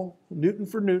pull, Newton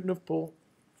for Newton of pull.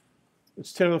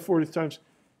 It's 10 to the 40th times.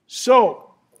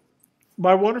 So,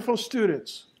 my wonderful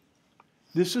students,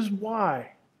 this is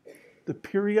why the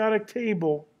periodic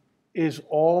table is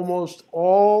almost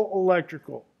all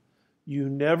electrical. You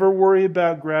never worry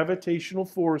about gravitational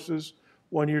forces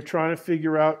when you're trying to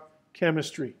figure out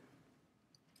chemistry.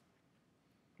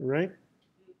 Right?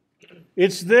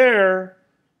 It's there,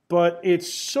 but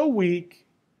it's so weak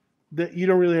that you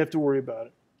don't really have to worry about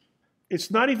it. It's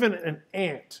not even an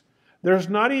ant. There's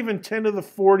not even 10 to the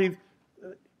 40th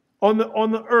on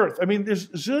the Earth. I mean, there's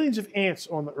zillions of ants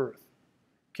on the Earth.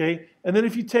 Okay? And then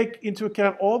if you take into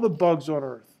account all the bugs on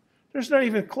Earth, there's not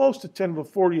even close to 10 to the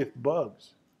 40th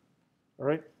bugs. All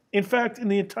right? In fact, in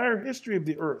the entire history of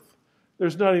the Earth,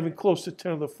 there's not even close to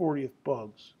 10 to the 40th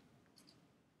bugs.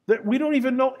 That we don't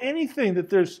even know anything that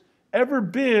there's ever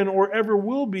been or ever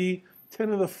will be 10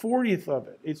 to the 40th of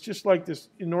it. It's just like this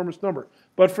enormous number.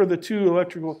 But for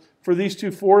these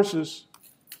two forces,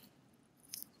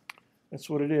 That's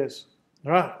what it is.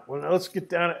 All right, well, now let's get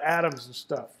down to atoms and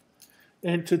stuff.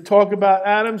 And to talk about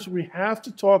atoms, we have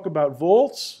to talk about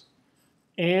volts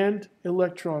and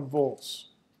electron volts.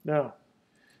 Now,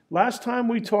 last time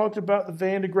we talked about the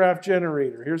Van de Graaff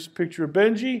generator. Here's a picture of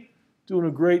Benji doing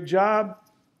a great job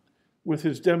with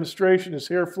his demonstration, his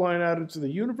hair flying out into the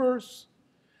universe.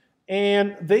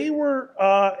 And they were,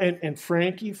 and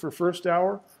Frankie for first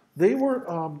hour, they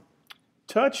were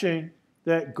touching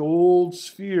that gold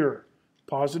sphere,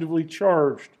 positively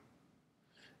charged.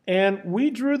 And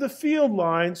we drew the field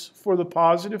lines for the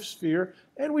positive sphere,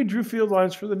 and we drew field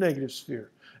lines for the negative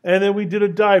sphere. And then we did a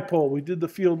dipole. We did the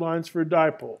field lines for a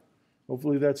dipole.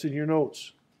 Hopefully that's in your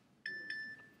notes.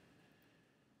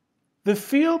 The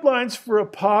field lines for a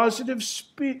positive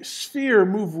sphere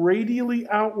move radially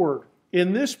outward.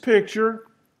 In this picture,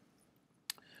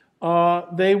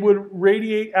 they would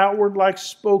radiate outward like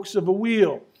spokes of a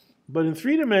wheel. But in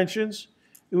 3 dimensions,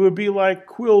 it would be like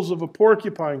quills of a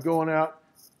porcupine going out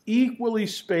equally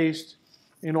spaced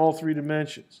in all 3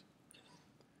 dimensions.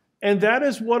 And that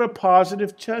is what a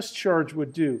positive test charge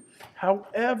would do.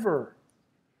 However,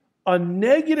 a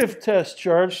negative test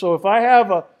charge, so if I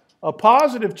have a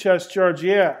positive test charge,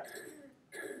 yeah,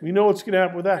 we know what's going to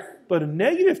happen with that. But a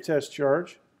negative test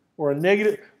charge, or a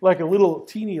negative, like a little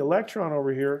teeny electron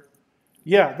over here,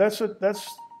 yeah, that's,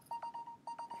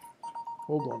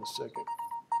 hold on a second.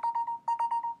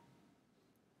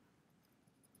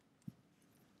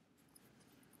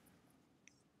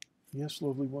 Yes,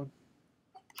 lovely one.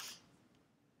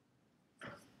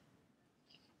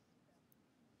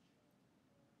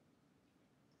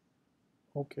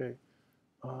 Okay.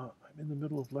 I'm in the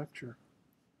middle of lecture.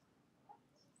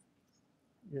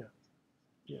 Yeah.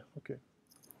 Yeah, okay.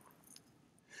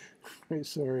 Hey,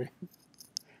 sorry.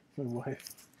 My wife.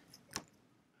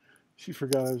 She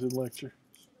forgot I was in lecture.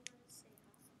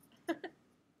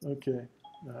 Okay.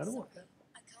 No, I don't want that.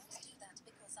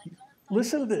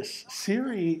 Listen to this.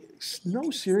 Siri,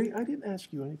 no, Siri, I didn't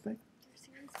ask you anything. Your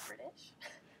Siri's British?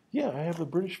 Yeah, I have a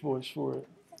British voice for it.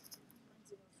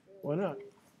 Why not?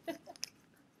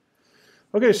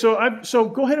 Okay, so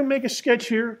go ahead and make a sketch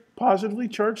here. Positively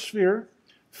charged sphere.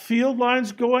 Field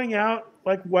lines going out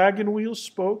like wagon wheel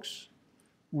spokes,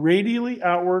 radially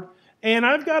outward. And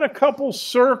I've got a couple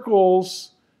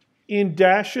circles in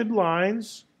dashed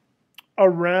lines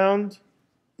around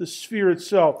the sphere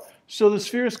itself. So the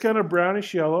sphere is kind of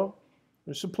brownish yellow.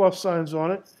 There's some plus signs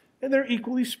on it. And they're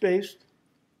equally spaced.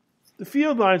 The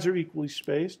field lines are equally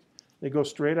spaced. They go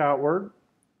straight outward.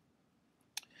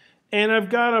 And I've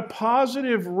got a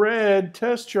positive red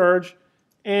test charge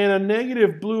and a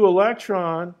negative blue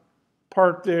electron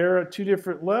parked there at 2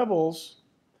 different levels.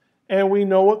 And we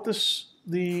know what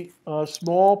the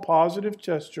small positive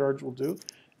test charge will do.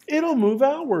 It'll move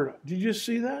outward. Did you just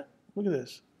see that? Look at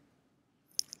this.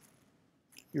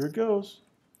 Here it goes.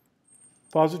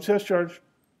 Positive test charge.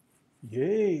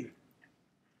 Yay.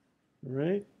 All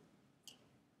right?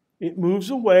 It moves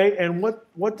away. And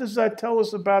what does that tell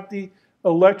us about the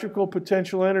electrical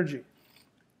potential energy? It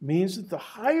means that the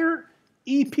higher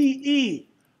EPE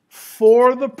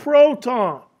for the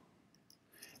proton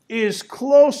is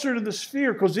closer to the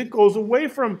sphere because it goes away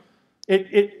from it.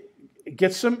 It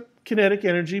gets some kinetic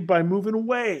energy by moving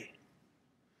away.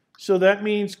 So that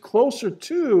means closer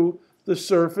to the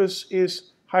surface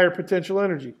is higher potential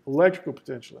energy, electrical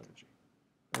potential energy.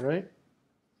 All right?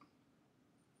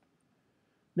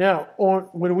 Now,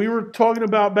 when we were talking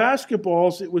about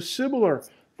basketballs, it was similar.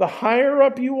 The higher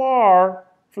up you are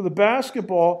for the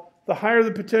basketball, the higher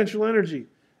the potential energy.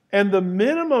 And the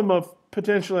minimum of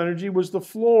potential energy was the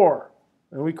floor,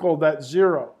 and we called that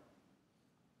 0.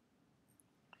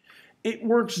 It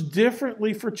works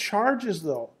differently for charges,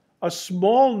 though. A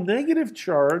small negative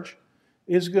charge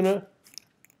is going to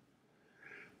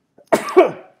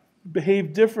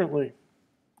behave differently.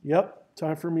 Yep,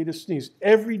 time for me to sneeze.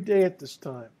 Every day at this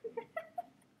time.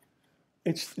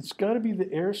 It's got to be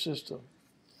the air system.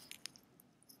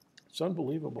 It's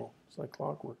unbelievable. It's like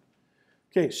clockwork.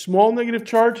 Okay, small negative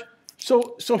charge.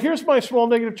 So here's my small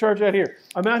negative charge out here.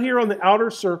 I'm out here on the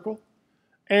outer circle.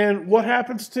 And what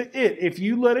happens to it? If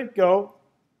you let it go,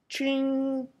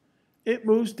 ching, it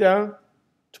moves down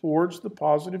towards the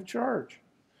positive charge,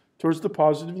 towards the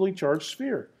positively charged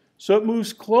sphere. So it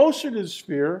moves closer to the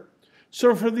sphere.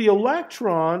 So for the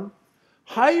electron,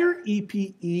 higher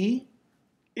EPE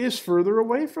is further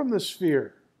away from the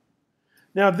sphere.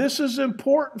 Now this is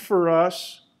important for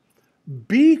us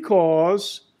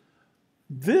because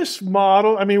this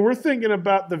model, I mean, we're thinking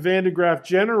about the Van de Graaff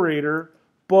generator,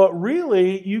 but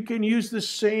really you can use the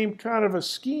same kind of a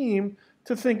scheme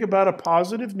to think about a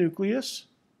positive nucleus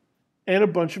and a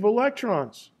bunch of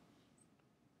electrons.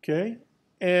 Okay?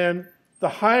 And the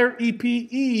higher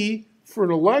EPE for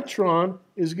an electron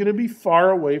is going to be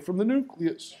far away from the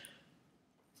nucleus.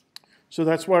 So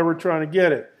that's why we're trying to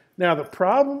get it. Now the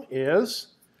problem is,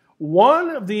 one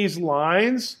of these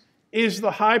lines is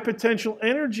the high potential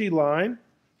energy line.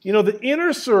 You know, the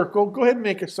inner circle, go ahead and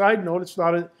make a side note, it's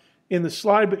not in the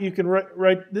slide, but you can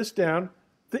write this down.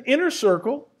 The inner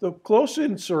circle, the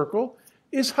close-in circle,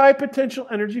 is high potential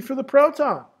energy for the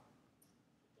proton.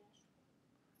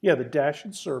 Yeah, the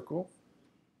dashed circle,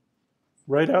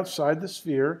 right outside the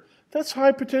sphere, that's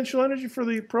high potential energy for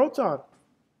the proton.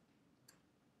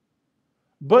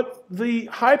 But the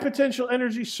high potential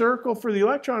energy circle for the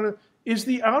electron is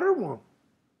the outer one.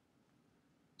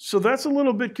 So that's a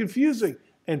little bit confusing.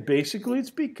 And basically it's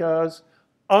because,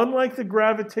 unlike the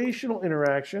gravitational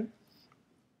interaction,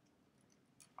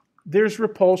 there's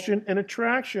repulsion and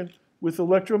attraction with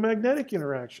electromagnetic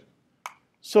interaction.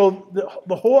 So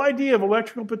the whole idea of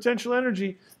electrical potential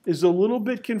energy is a little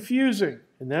bit confusing.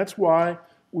 And that's why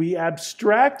we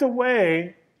abstract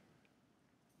away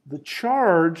the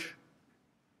charge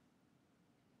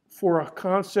for a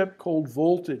concept called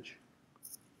voltage.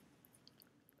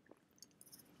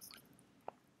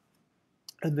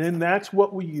 And then that's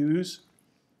what we use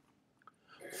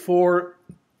for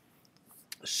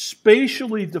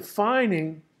spatially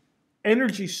defining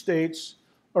energy states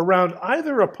around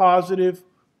either a positive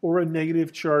or a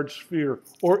negative charged sphere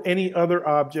or any other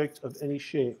object of any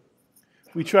shape.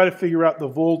 We try to figure out the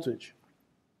voltage.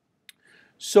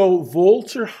 So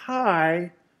volts are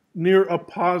high near a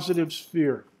positive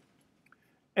sphere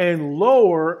and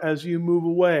lower as you move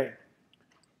away.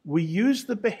 We use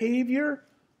the behavior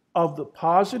of the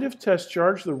positive test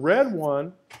charge, the red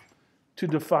one, to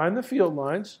define the field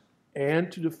lines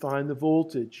and to define the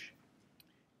voltage.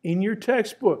 In your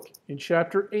textbook, in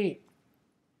chapter 8,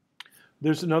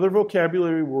 there's another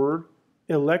vocabulary word,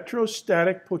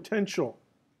 electrostatic potential.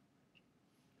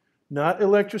 Not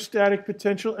electrostatic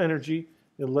potential energy,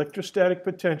 electrostatic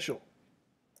potential.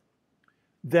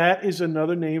 That is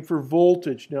another name for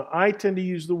voltage. Now, I tend to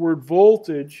use the word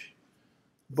voltage,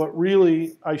 but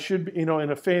really, I should be, in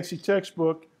a fancy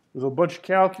textbook with a bunch of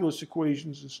calculus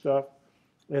equations and stuff,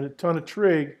 and a ton of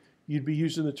trig, you'd be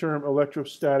using the term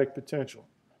electrostatic potential.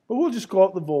 But we'll just call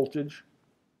it the voltage.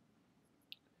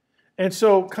 And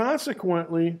so,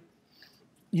 consequently,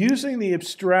 using the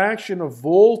abstraction of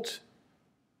volt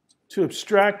to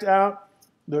abstract out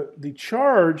the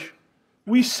charge,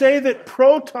 we say that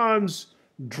protons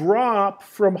drop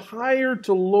from higher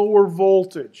to lower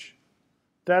voltage.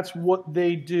 That's what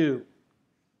they do.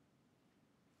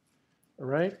 All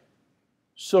right?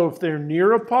 So if they're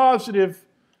near a positive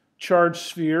charged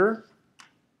sphere,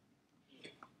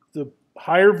 the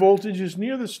higher voltage is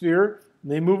near the sphere,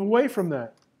 and they move away from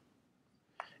that.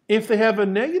 If they have a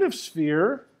negative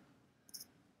sphere,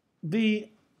 the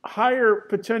higher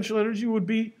potential energy would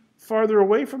be farther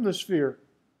away from the sphere.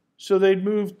 So they'd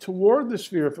move toward the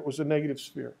sphere if it was a negative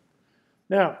sphere.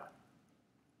 Now,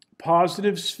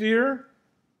 positive sphere,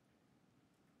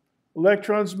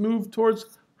 electrons move towards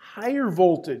higher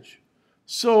voltage.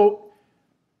 So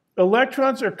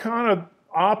electrons are kind of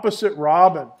opposite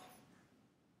Robin.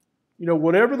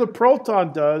 Whatever the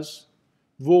proton does,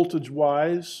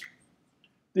 voltage-wise,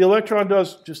 the electron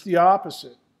does just the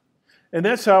opposite. And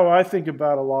that's how I think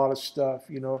about a lot of stuff.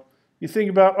 You think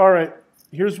about, all right,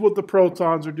 here's what the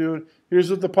protons are doing. Here's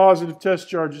what the positive test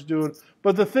charge is doing.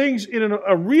 But the things in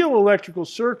a real electrical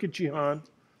circuit, Jihan,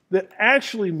 that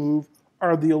actually move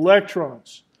are the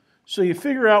electrons. So you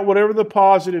figure out whatever the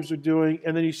positives are doing,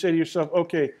 and then you say to yourself,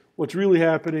 okay, what's really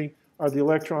happening are the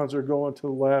electrons are going to the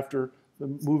left or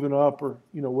moving up or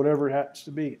whatever it happens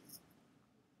to be.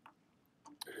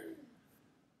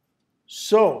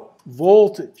 So,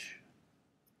 voltage,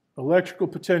 electrical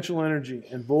potential energy,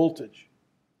 and voltage.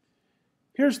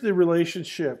 Here's the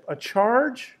relationship. A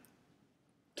charge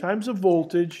times a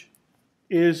voltage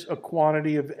is a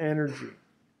quantity of energy.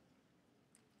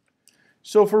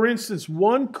 So for instance,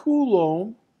 1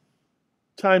 coulomb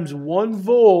times 1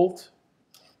 volt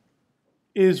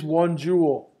is 1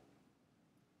 joule.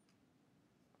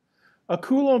 A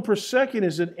coulomb per second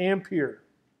is an ampere.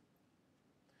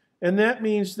 And that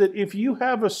means that if you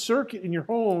have a circuit in your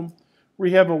home where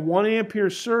you have a 1 ampere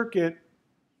circuit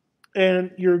and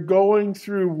you're going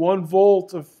through 1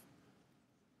 volt of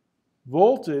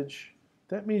voltage,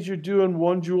 that means you're doing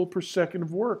 1 joule per second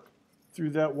of work through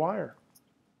that wire.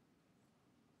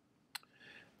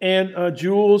 And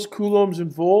joules, coulombs,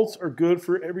 and volts are good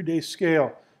for everyday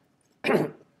scale.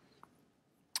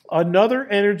 Another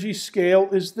energy scale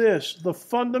is this. The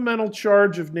fundamental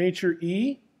charge of nature,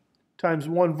 E, times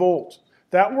 1 volt.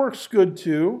 That works good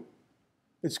too.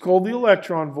 It's called the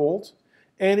electron volt,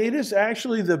 and it is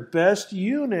actually the best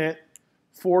unit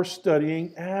for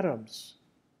studying atoms.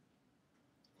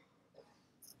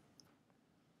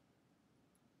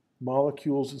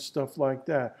 Molecules and stuff like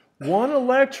that. 1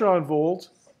 electron volt,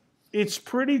 it's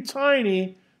pretty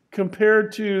tiny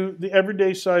compared to the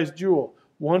everyday size joule.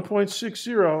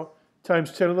 1.60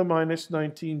 times 10 to the minus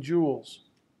 19 joules.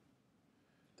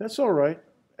 That's all right.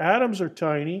 Atoms are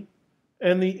tiny,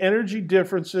 and the energy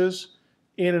differences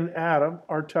in an atom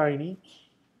are tiny.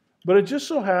 But it just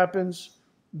so happens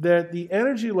that the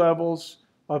energy levels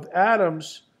of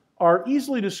atoms are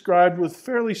easily described with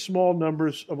fairly small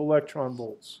numbers of electron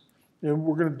volts. And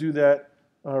we're going to do that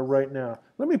right now.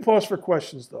 Let me pause for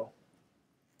questions, though.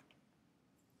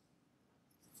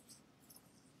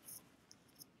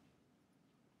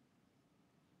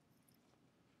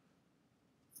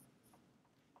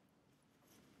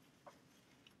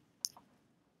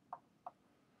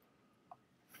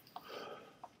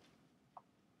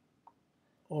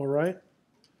 All right.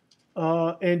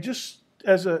 And just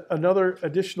as another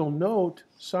additional note,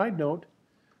 side note,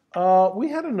 we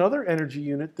had another energy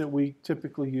unit that we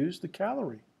typically use, the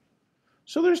calorie.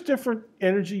 So there's different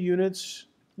energy units,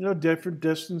 different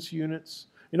distance units.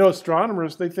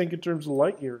 Astronomers, they think in terms of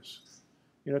light years,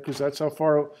 because that's how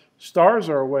far stars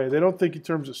are away. They don't think in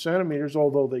terms of centimeters,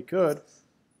 although they could.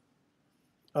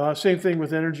 Same thing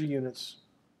with energy units.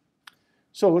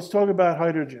 So let's talk about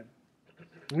hydrogen.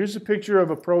 Here's a picture of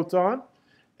a proton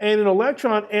and an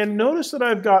electron. And notice that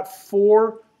I've got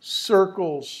 4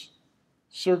 circles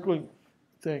circling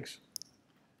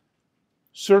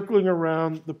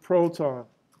around the proton.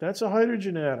 That's a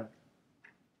hydrogen atom,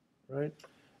 right?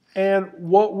 And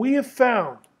what we have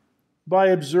found by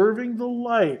observing the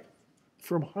light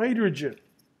from hydrogen,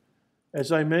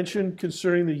 as I mentioned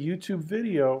concerning the YouTube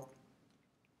video,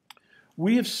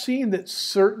 we have seen that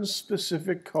certain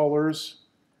specific colors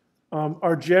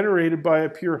are generated by a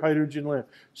pure hydrogen lamp.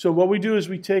 So what we do is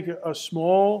we take a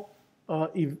small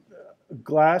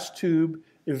glass tube,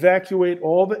 evacuate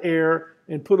all the air,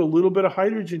 and put a little bit of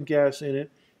hydrogen gas in it,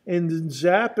 and then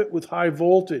zap it with high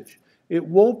voltage. It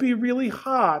won't be really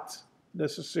hot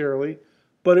necessarily,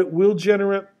 but it will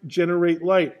generate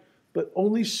light, but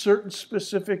only certain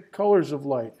specific colors of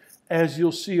light, as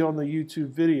you'll see on the YouTube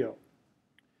video.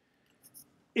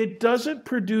 It doesn't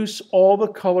produce all the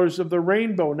colors of the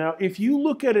rainbow. Now, if you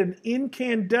look at an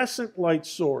incandescent light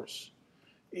source,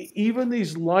 even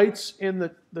these lights in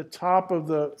the top of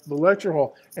the lecture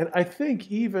hall, and I think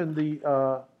even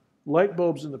the light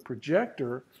bulbs in the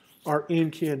projector are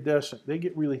incandescent. They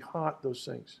get really hot, those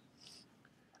things.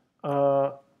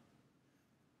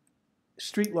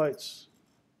 Street lights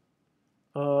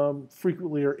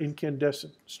frequently are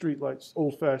incandescent street lights,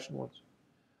 old-fashioned ones.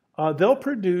 They'll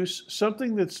produce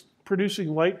something that's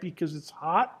producing light because it's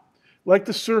hot, like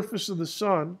the surface of the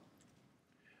sun,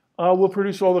 will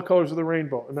produce all the colors of the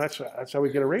rainbow. And that's how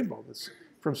we get a rainbow. That's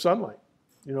from sunlight,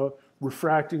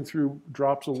 refracting through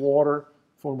drops of water,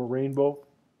 form a rainbow.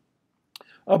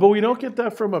 But we don't get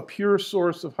that from a pure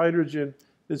source of hydrogen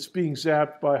that's being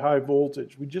zapped by high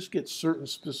voltage. We just get certain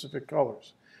specific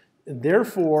colors. And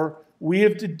therefore, we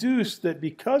have deduced that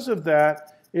because of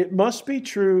that, it must be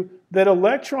true that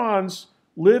electrons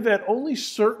live at only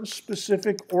certain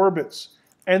specific orbits,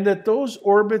 and that those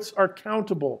orbits are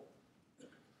countable.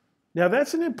 Now,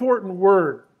 that's an important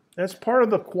word. That's part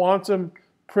of the quantum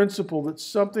principle, that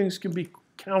some things can be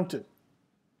counted.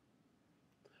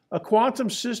 A quantum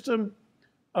system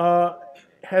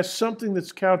has something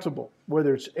that's countable,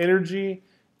 whether it's energy,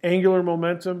 angular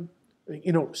momentum,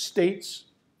 states.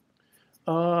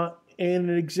 And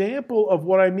an example of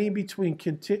what I mean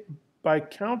by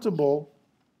countable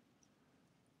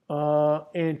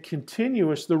and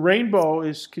continuous, the rainbow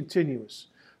is continuous.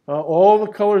 All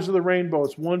the colors of the rainbow,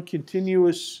 it's one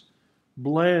continuous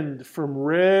blend from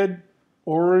red,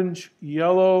 orange,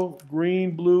 yellow,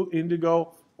 green, blue,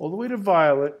 indigo, all the way to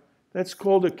violet. That's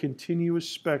called a continuous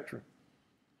spectrum.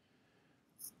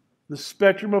 The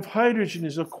spectrum of hydrogen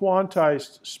is a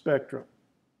quantized spectrum.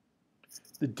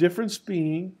 The difference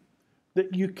being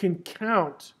that you can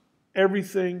count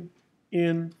everything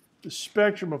in the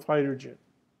spectrum of hydrogen.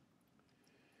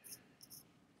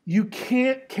 You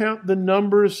can't count the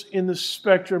numbers in the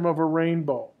spectrum of a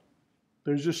rainbow.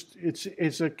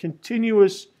 It's a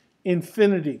continuous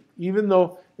infinity. Even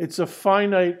though it's a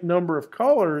finite number of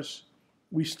colors,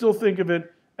 we still think of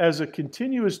it as a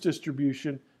continuous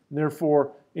distribution, and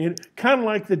therefore, kind of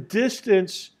like the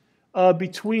distance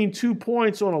between 2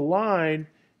 points on a line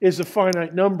is a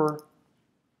finite number,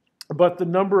 but the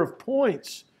number of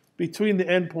points between the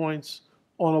endpoints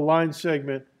on a line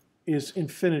segment is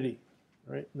infinity.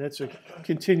 right? And that's a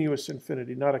continuous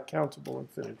infinity, not a countable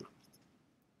infinity.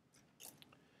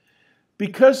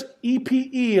 Because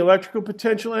EPE, electrical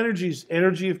potential energy, is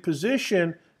energy of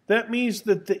position, that means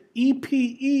that the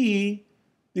EPE,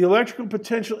 the electrical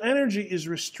potential energy, is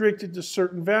restricted to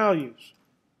certain values.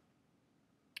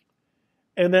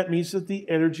 And that means that the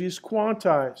energy is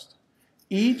quantized.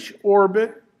 Each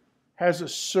orbit has a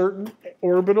certain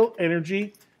orbital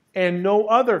energy and no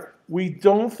other. We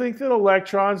don't think that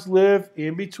electrons live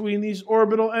in between these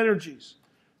orbital energies.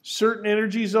 Certain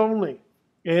energies only.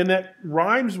 And that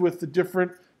rhymes with the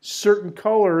different certain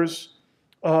colors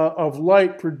of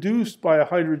light produced by a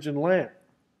hydrogen lamp.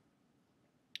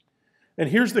 And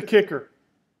here's the kicker.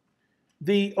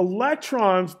 The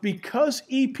electrons, because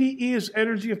EPE is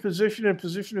energy of position and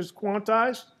position is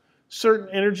quantized, certain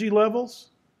energy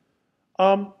levels,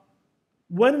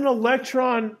 when an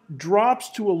electron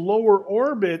drops to a lower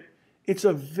orbit, it's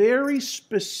a very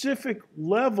specific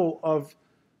level of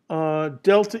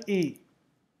delta E.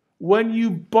 When you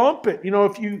bump it,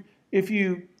 if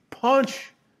you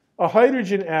punch a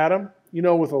hydrogen atom,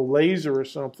 with a laser or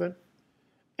something,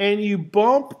 and you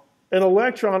bump an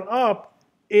electron up,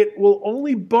 it will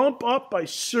only bump up by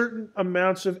certain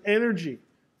amounts of energy,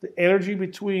 the energy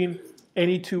between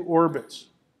any two orbits.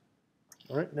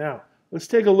 All right, now let's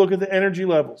take a look at the energy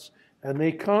levels, and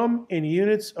they come in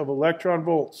units of electron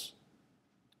volts.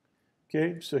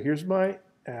 Okay, so here's my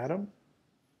atom.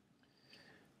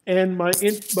 And my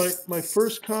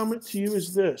first comment to you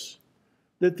is this,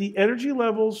 that the energy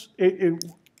levels,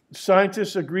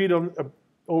 scientists agreed on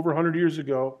over 100 years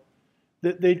ago,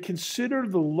 that they'd consider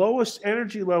the lowest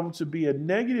energy level to be a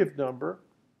negative number,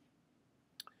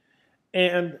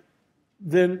 and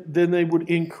then they would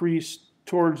increase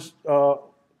towards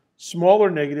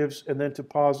smaller negatives and then to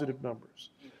positive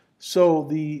numbers. So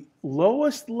the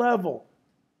lowest level,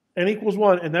 n equals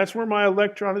 1, and that's where my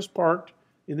electron is parked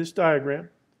in this diagram.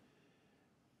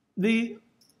 The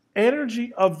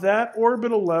energy of that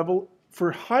orbital level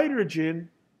for hydrogen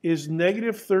is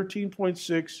negative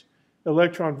 13.6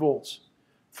 electron volts.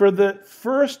 For the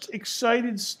first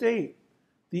excited state,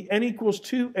 the n equals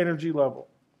 2 energy level,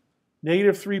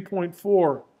 negative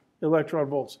 3.4 electron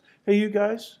volts. Hey, you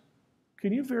guys,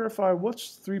 can you verify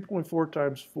what's 3.4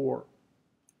 times 4?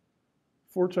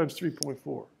 4 times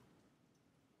 3.4.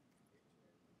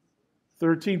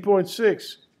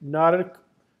 13.6.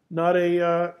 Not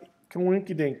a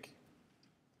coinkydink.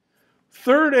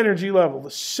 Third energy level,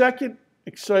 the second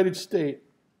excited state.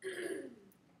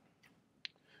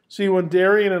 See, when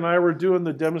Darian and I were doing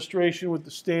the demonstration with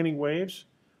the standing waves,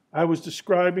 I was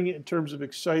describing it in terms of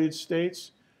excited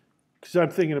states because I'm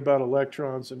thinking about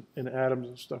electrons and atoms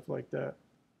and stuff like that,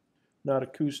 not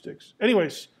acoustics.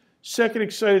 Anyways, second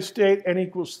excited state, n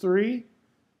equals 3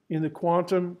 in the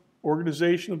quantum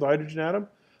organization of the hydrogen atom,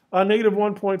 negative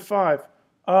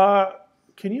 1.5.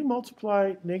 Can you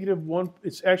multiply negative 1?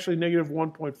 It's actually negative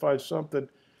 1.5 something.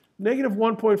 Negative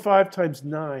 1.5 times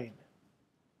 9.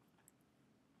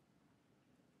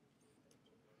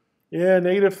 Yeah,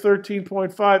 negative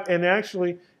 13.5. And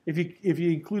actually, if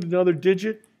you include another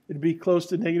digit, it'd be close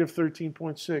to negative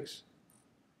 13.6.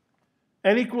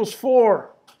 N equals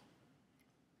 4.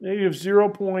 Negative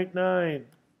 0.9.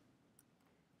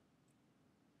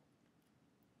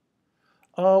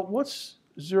 What's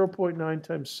 0.9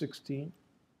 times 16?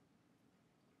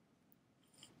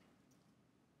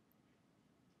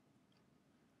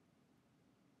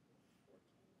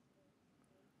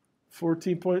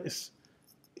 14 points.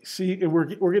 See, we're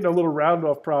getting a little round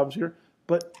off problems here,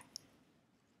 but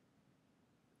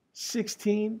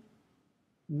 16,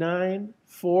 9,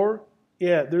 4,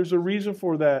 yeah, there's a reason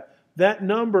for that. That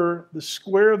number, the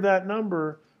square of that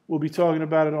number, we'll be talking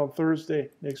about it on Thursday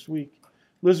next week.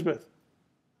 Elizabeth.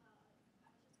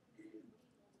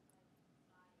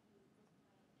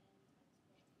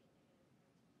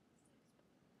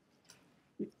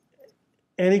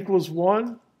 N equals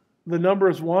 1. The number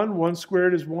is 1. 1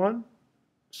 squared is 1.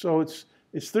 So it's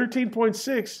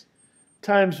 13.6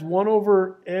 times 1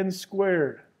 over n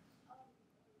squared.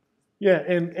 Yeah,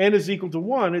 and n is equal to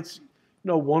 1. It's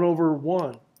 1 over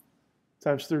 1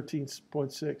 times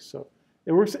 13.6. So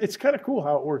it works. It's kind of cool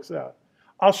how it works out.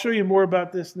 I'll show you more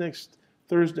about this next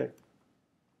Thursday.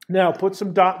 Now put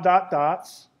some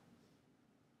dots.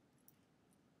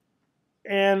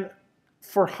 And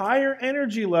for higher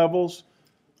energy levels,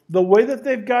 the way that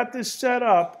they've got this set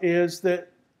up is that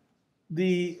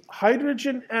the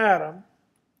hydrogen atom,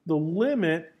 the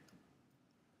limit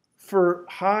for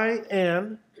high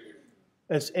n,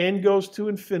 as n goes to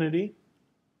infinity,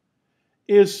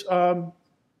 is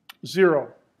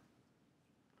 0.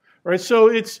 Right? So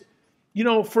you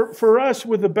know, for us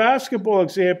with the basketball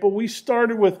example, we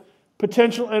started with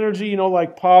potential energy, you know,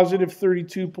 like positive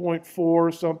 32.4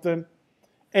 or something,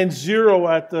 and 0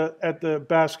 at the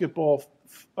basketball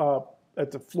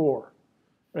at the floor.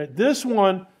 Right? This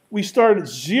one, we start at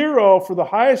 0 for the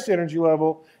highest energy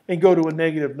level and go to a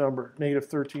negative number, negative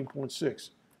 13.6.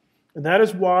 And that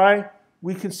is why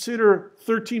we consider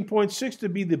 13.6 to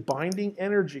be the binding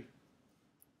energy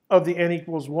of the n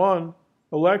equals 1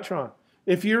 electron.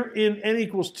 If you're in n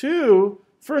equals 2,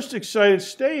 first excited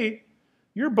state,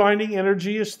 your binding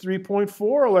energy is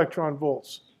 3.4 electron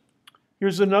volts.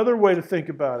 Here's another way to think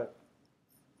about it.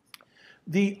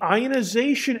 The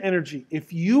ionization energy,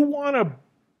 if you want to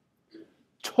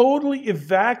totally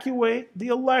evacuate the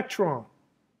electron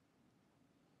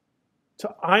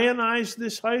to ionize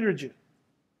this hydrogen,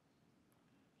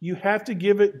 you have to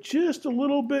give it just a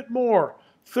little bit more,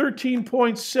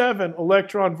 13.7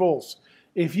 electron volts.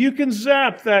 If you can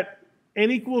zap that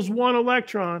n equals 1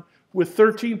 electron with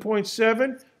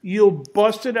 13.7, you'll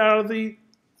bust it out of the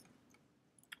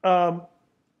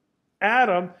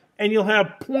atom, and you'll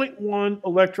have 0.1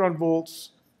 electron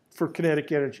volts for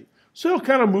kinetic energy. So it'll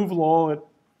kind of move along at,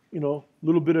 you know, a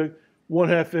little bit of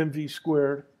 1/2 mv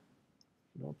squared,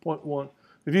 you know, 0.1.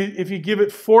 If you give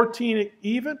it 14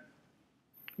 even,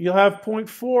 you'll have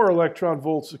 0.4 electron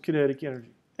volts of kinetic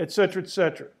energy, et cetera, et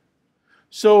cetera.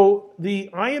 So the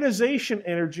ionization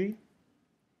energy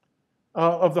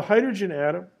of the hydrogen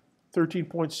atom,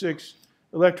 13.6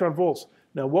 electron volts.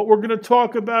 Now, what we're going to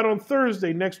talk about on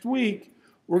Thursday next week,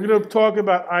 we're going to talk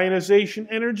about ionization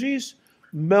energies,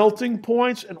 melting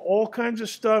points, and all kinds of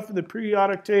stuff in the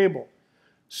periodic table.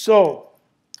 So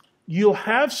you'll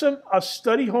have a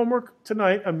study homework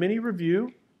tonight, a mini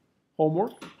review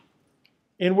homework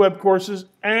in web courses,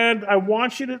 and I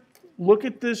want you to look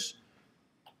at this.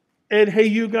 And hey,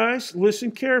 you guys,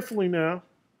 listen carefully now.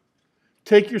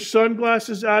 Take your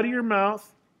sunglasses out of your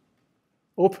mouth.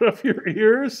 Open up your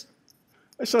ears.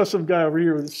 I saw some guy over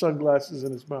here with his sunglasses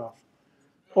in his mouth.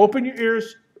 Open your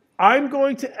ears. I'm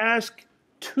going to ask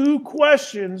 2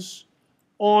 questions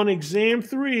on exam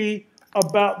 3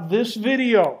 about this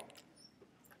video.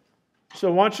 So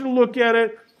I want you to look at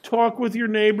it, talk with your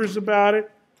neighbors about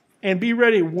it, and be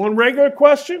ready. 1 regular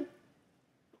question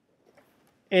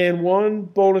and 1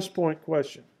 bonus point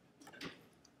question.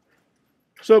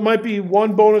 So it might be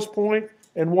 1 bonus point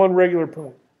and 1 regular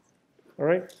point. All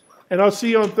right? And I'll see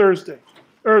you on Thursday.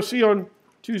 Or see you on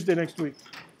Tuesday next week.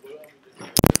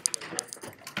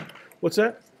 What's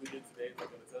that?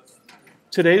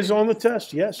 Today's on the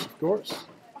test. Yes, of course.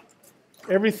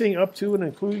 Everything up to and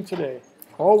including today.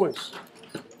 Always.